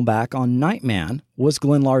Manimal back on Nightman was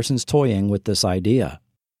Glenn Larson's toying with this idea.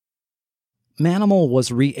 Manimal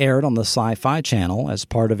was re-aired on the Sci-Fi Channel as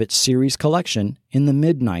part of its series collection in the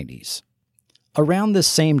mid-90s. Around this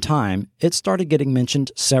same time, it started getting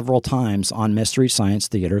mentioned several times on Mystery Science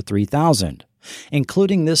Theater 3000,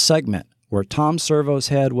 including this segment where Tom Servo's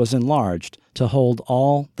head was enlarged to hold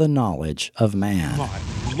all the knowledge of man. My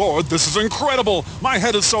Lord, this is incredible! My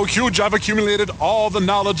head is so huge I've accumulated all the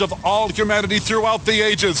knowledge of all humanity throughout the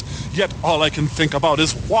ages. Yet all I can think about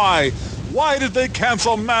is why? Why did they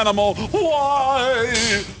cancel Manimal?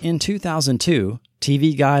 Why? In 2002,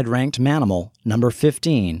 TV Guide ranked Manimal number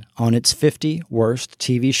 15 on its 50 worst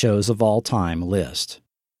TV shows of all time list.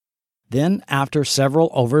 Then, after several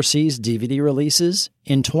overseas DVD releases,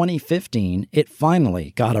 in 2015, it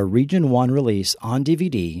finally got a Region 1 release on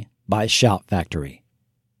DVD by Shout Factory.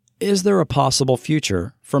 Is there a possible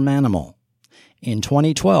future for Manimal? In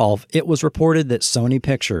 2012, it was reported that Sony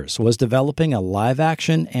Pictures was developing a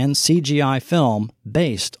live-action and CGI film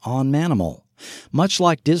based on Manimal, much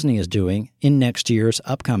like Disney is doing in next year's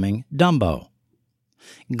upcoming Dumbo.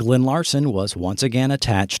 Glenn Larson was once again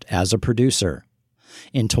attached as a producer.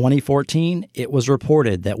 In 2014, it was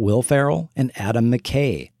reported that Will Ferrell and Adam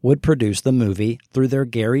McKay would produce the movie through their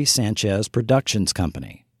Gary Sanchez Productions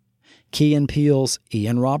company. Key and Peele's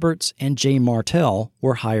Ian Roberts and Jay Martell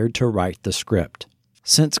were hired to write the script.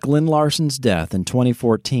 Since Glenn Larson's death in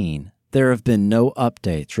 2014, there have been no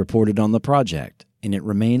updates reported on the project, and it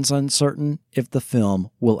remains uncertain if the film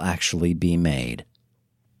will actually be made.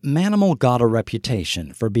 Manimal got a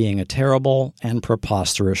reputation for being a terrible and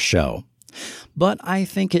preposterous show, but I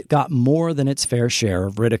think it got more than its fair share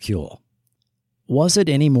of ridicule. Was it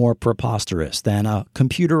any more preposterous than a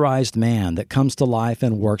computerized man that comes to life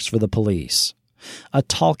and works for the police, a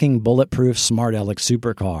talking bulletproof smart aleck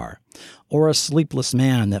supercar, or a sleepless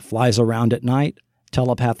man that flies around at night,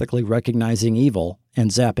 telepathically recognizing evil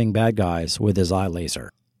and zapping bad guys with his eye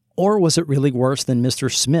laser? Or was it really worse than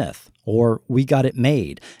Mr. Smith or We Got It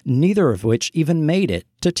Made, neither of which even made it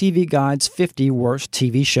to TV Guide's 50 worst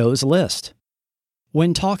TV shows list?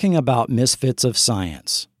 When talking about misfits of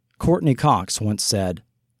science, Courtney Cox once said,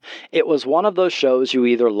 "It was one of those shows you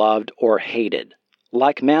either loved or hated,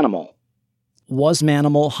 like Manimal." Was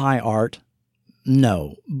Manimal high art?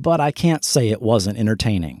 No, but I can't say it wasn't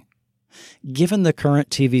entertaining. Given the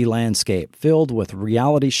current TV landscape filled with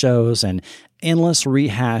reality shows and endless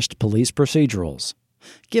rehashed police procedurals,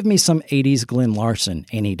 give me some 80s Glenn Larson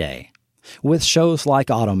any day, with shows like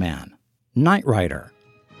Automan, Knight Rider,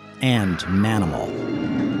 and Manimal.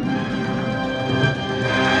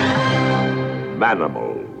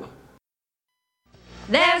 Manimal.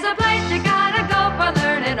 There's a place you gotta go for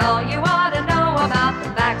learning all you ought to know about the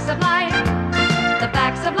facts of life. The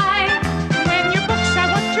facts of life. When your books are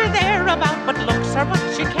what you're there about, but looks are what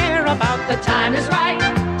you care about. The time is right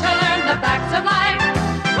to learn the facts of life.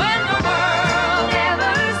 When the world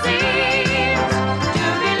never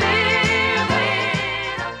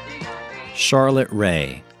Charlotte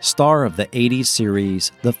Rae, star of the 80s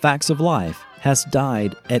series The Facts of Life, has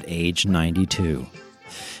died at age 92.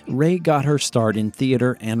 Rae got her start in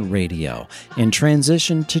theater and radio and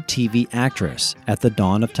transitioned to TV actress at the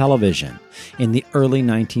dawn of television in the early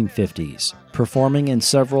 1950s, performing in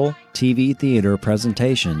several TV theater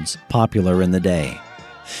presentations popular in the day.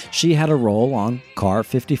 She had a role on Car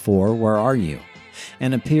 54, Where Are You?,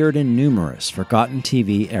 and appeared in numerous forgotten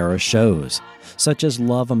TV-era shows, such as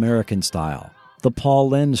Love American Style, The Paul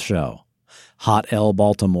Lynde Show, Hot L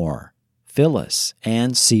Baltimore, Phyllis,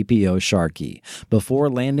 and CPO Sharkey, before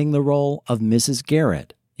landing the role of Mrs.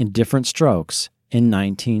 Garrett in Diff'rent Strokes in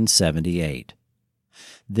 1978.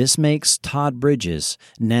 This makes Todd Bridges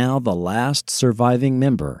now the last surviving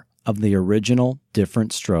member of the original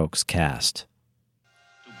Diff'rent Strokes cast.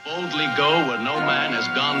 Boldly go where no man has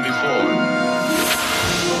gone before.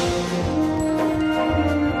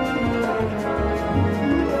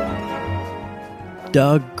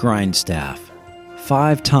 Doug Grindstaff,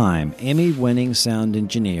 5-time Emmy-winning sound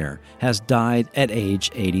engineer, has died at age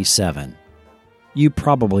 87. You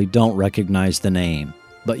probably don't recognize the name,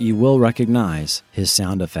 but you will recognize his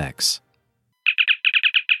sound effects.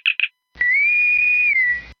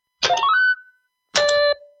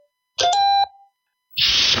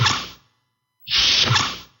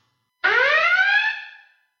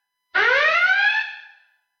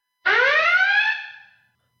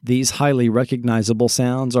 These highly recognizable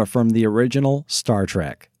sounds are from the original Star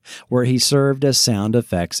Trek, where he served as sound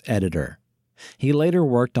effects editor. He later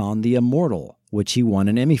worked on The Immortal, which he won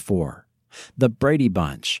an Emmy for, The Brady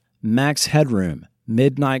Bunch, Max Headroom,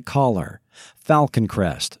 Midnight Caller, Falcon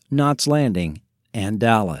Crest, Knots Landing, and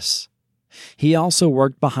Dallas. He also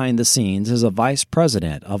worked behind the scenes as a vice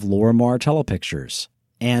president of Lorimar Telepictures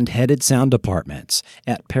and headed sound departments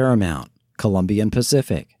at Paramount, Columbia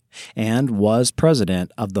Pacific, and was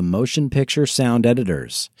president of the Motion Picture Sound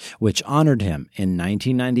Editors, which honored him in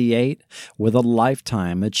 1998 with a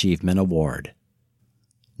Lifetime Achievement Award.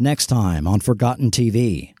 Next time on Forgotten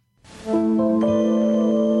TV.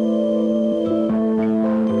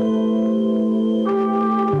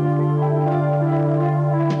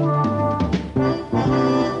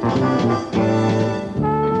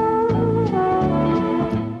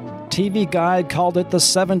 TV Guide called it the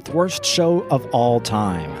 7th worst show of all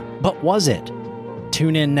time. But was it?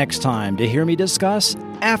 Tune in next time to hear me discuss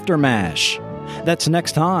Aftermash. That's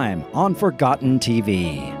next time on Forgotten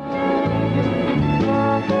TV.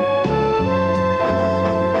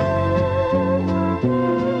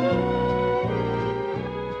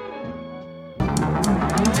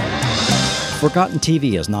 Forgotten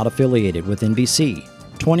TV is not affiliated with NBC,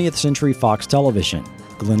 20th Century Fox Television,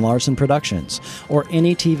 Glenn Larson Productions, or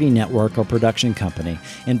any TV network or production company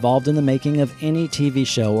involved in the making of any TV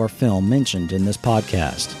show or film mentioned in this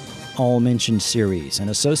podcast. All mentioned series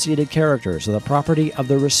and associated characters are the property of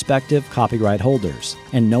the respective copyright holders,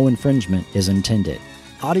 and no infringement is intended.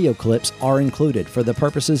 Audio clips are included for the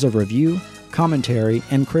purposes of review, commentary,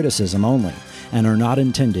 and criticism only, and are not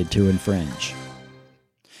intended to infringe.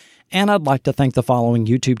 And I'd like to thank the following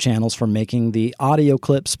YouTube channels for making the audio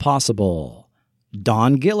clips possible.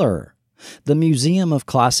 Don Giller, the Museum of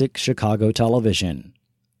Classic Chicago Television,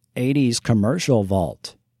 80s Commercial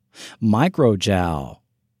Vault, Microjow,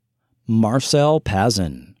 Marcel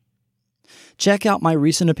Pazin. Check out my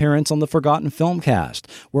recent appearance on the Forgotten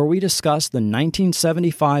Filmcast, where we discuss the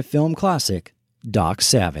 1975 film classic, Doc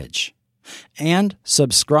Savage. And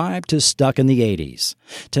subscribe to Stuck in the 80s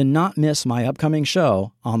to not miss my upcoming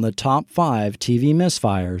show on the top 5 TV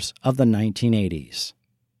misfires of the 1980s.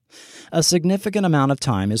 A significant amount of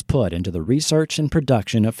time is put into the research and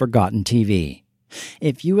production of Forgotten TV.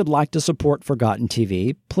 If you would like to support Forgotten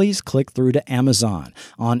TV, please click through to Amazon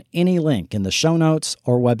on any link in the show notes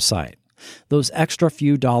or website. Those extra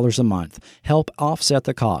few dollars a month help offset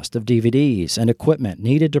the cost of DVDs and equipment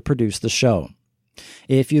needed to produce the show.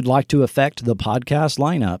 If you'd like to affect the podcast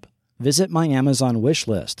lineup, visit my Amazon wish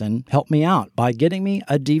list and help me out by getting me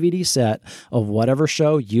a DVD set of whatever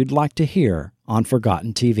show you'd like to hear on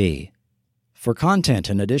Forgotten TV. For content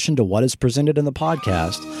in addition to what is presented in the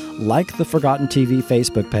podcast, like the Forgotten TV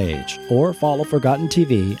Facebook page or follow Forgotten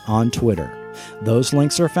TV on Twitter. Those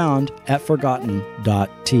links are found at forgotten.tv.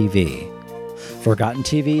 Forgotten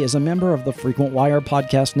TV is a member of the Frequent Wire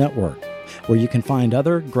Podcast Network, where you can find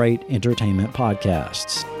other great entertainment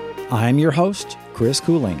podcasts. I'm your host, Chris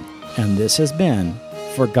Cooling, and this has been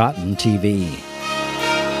Forgotten TV.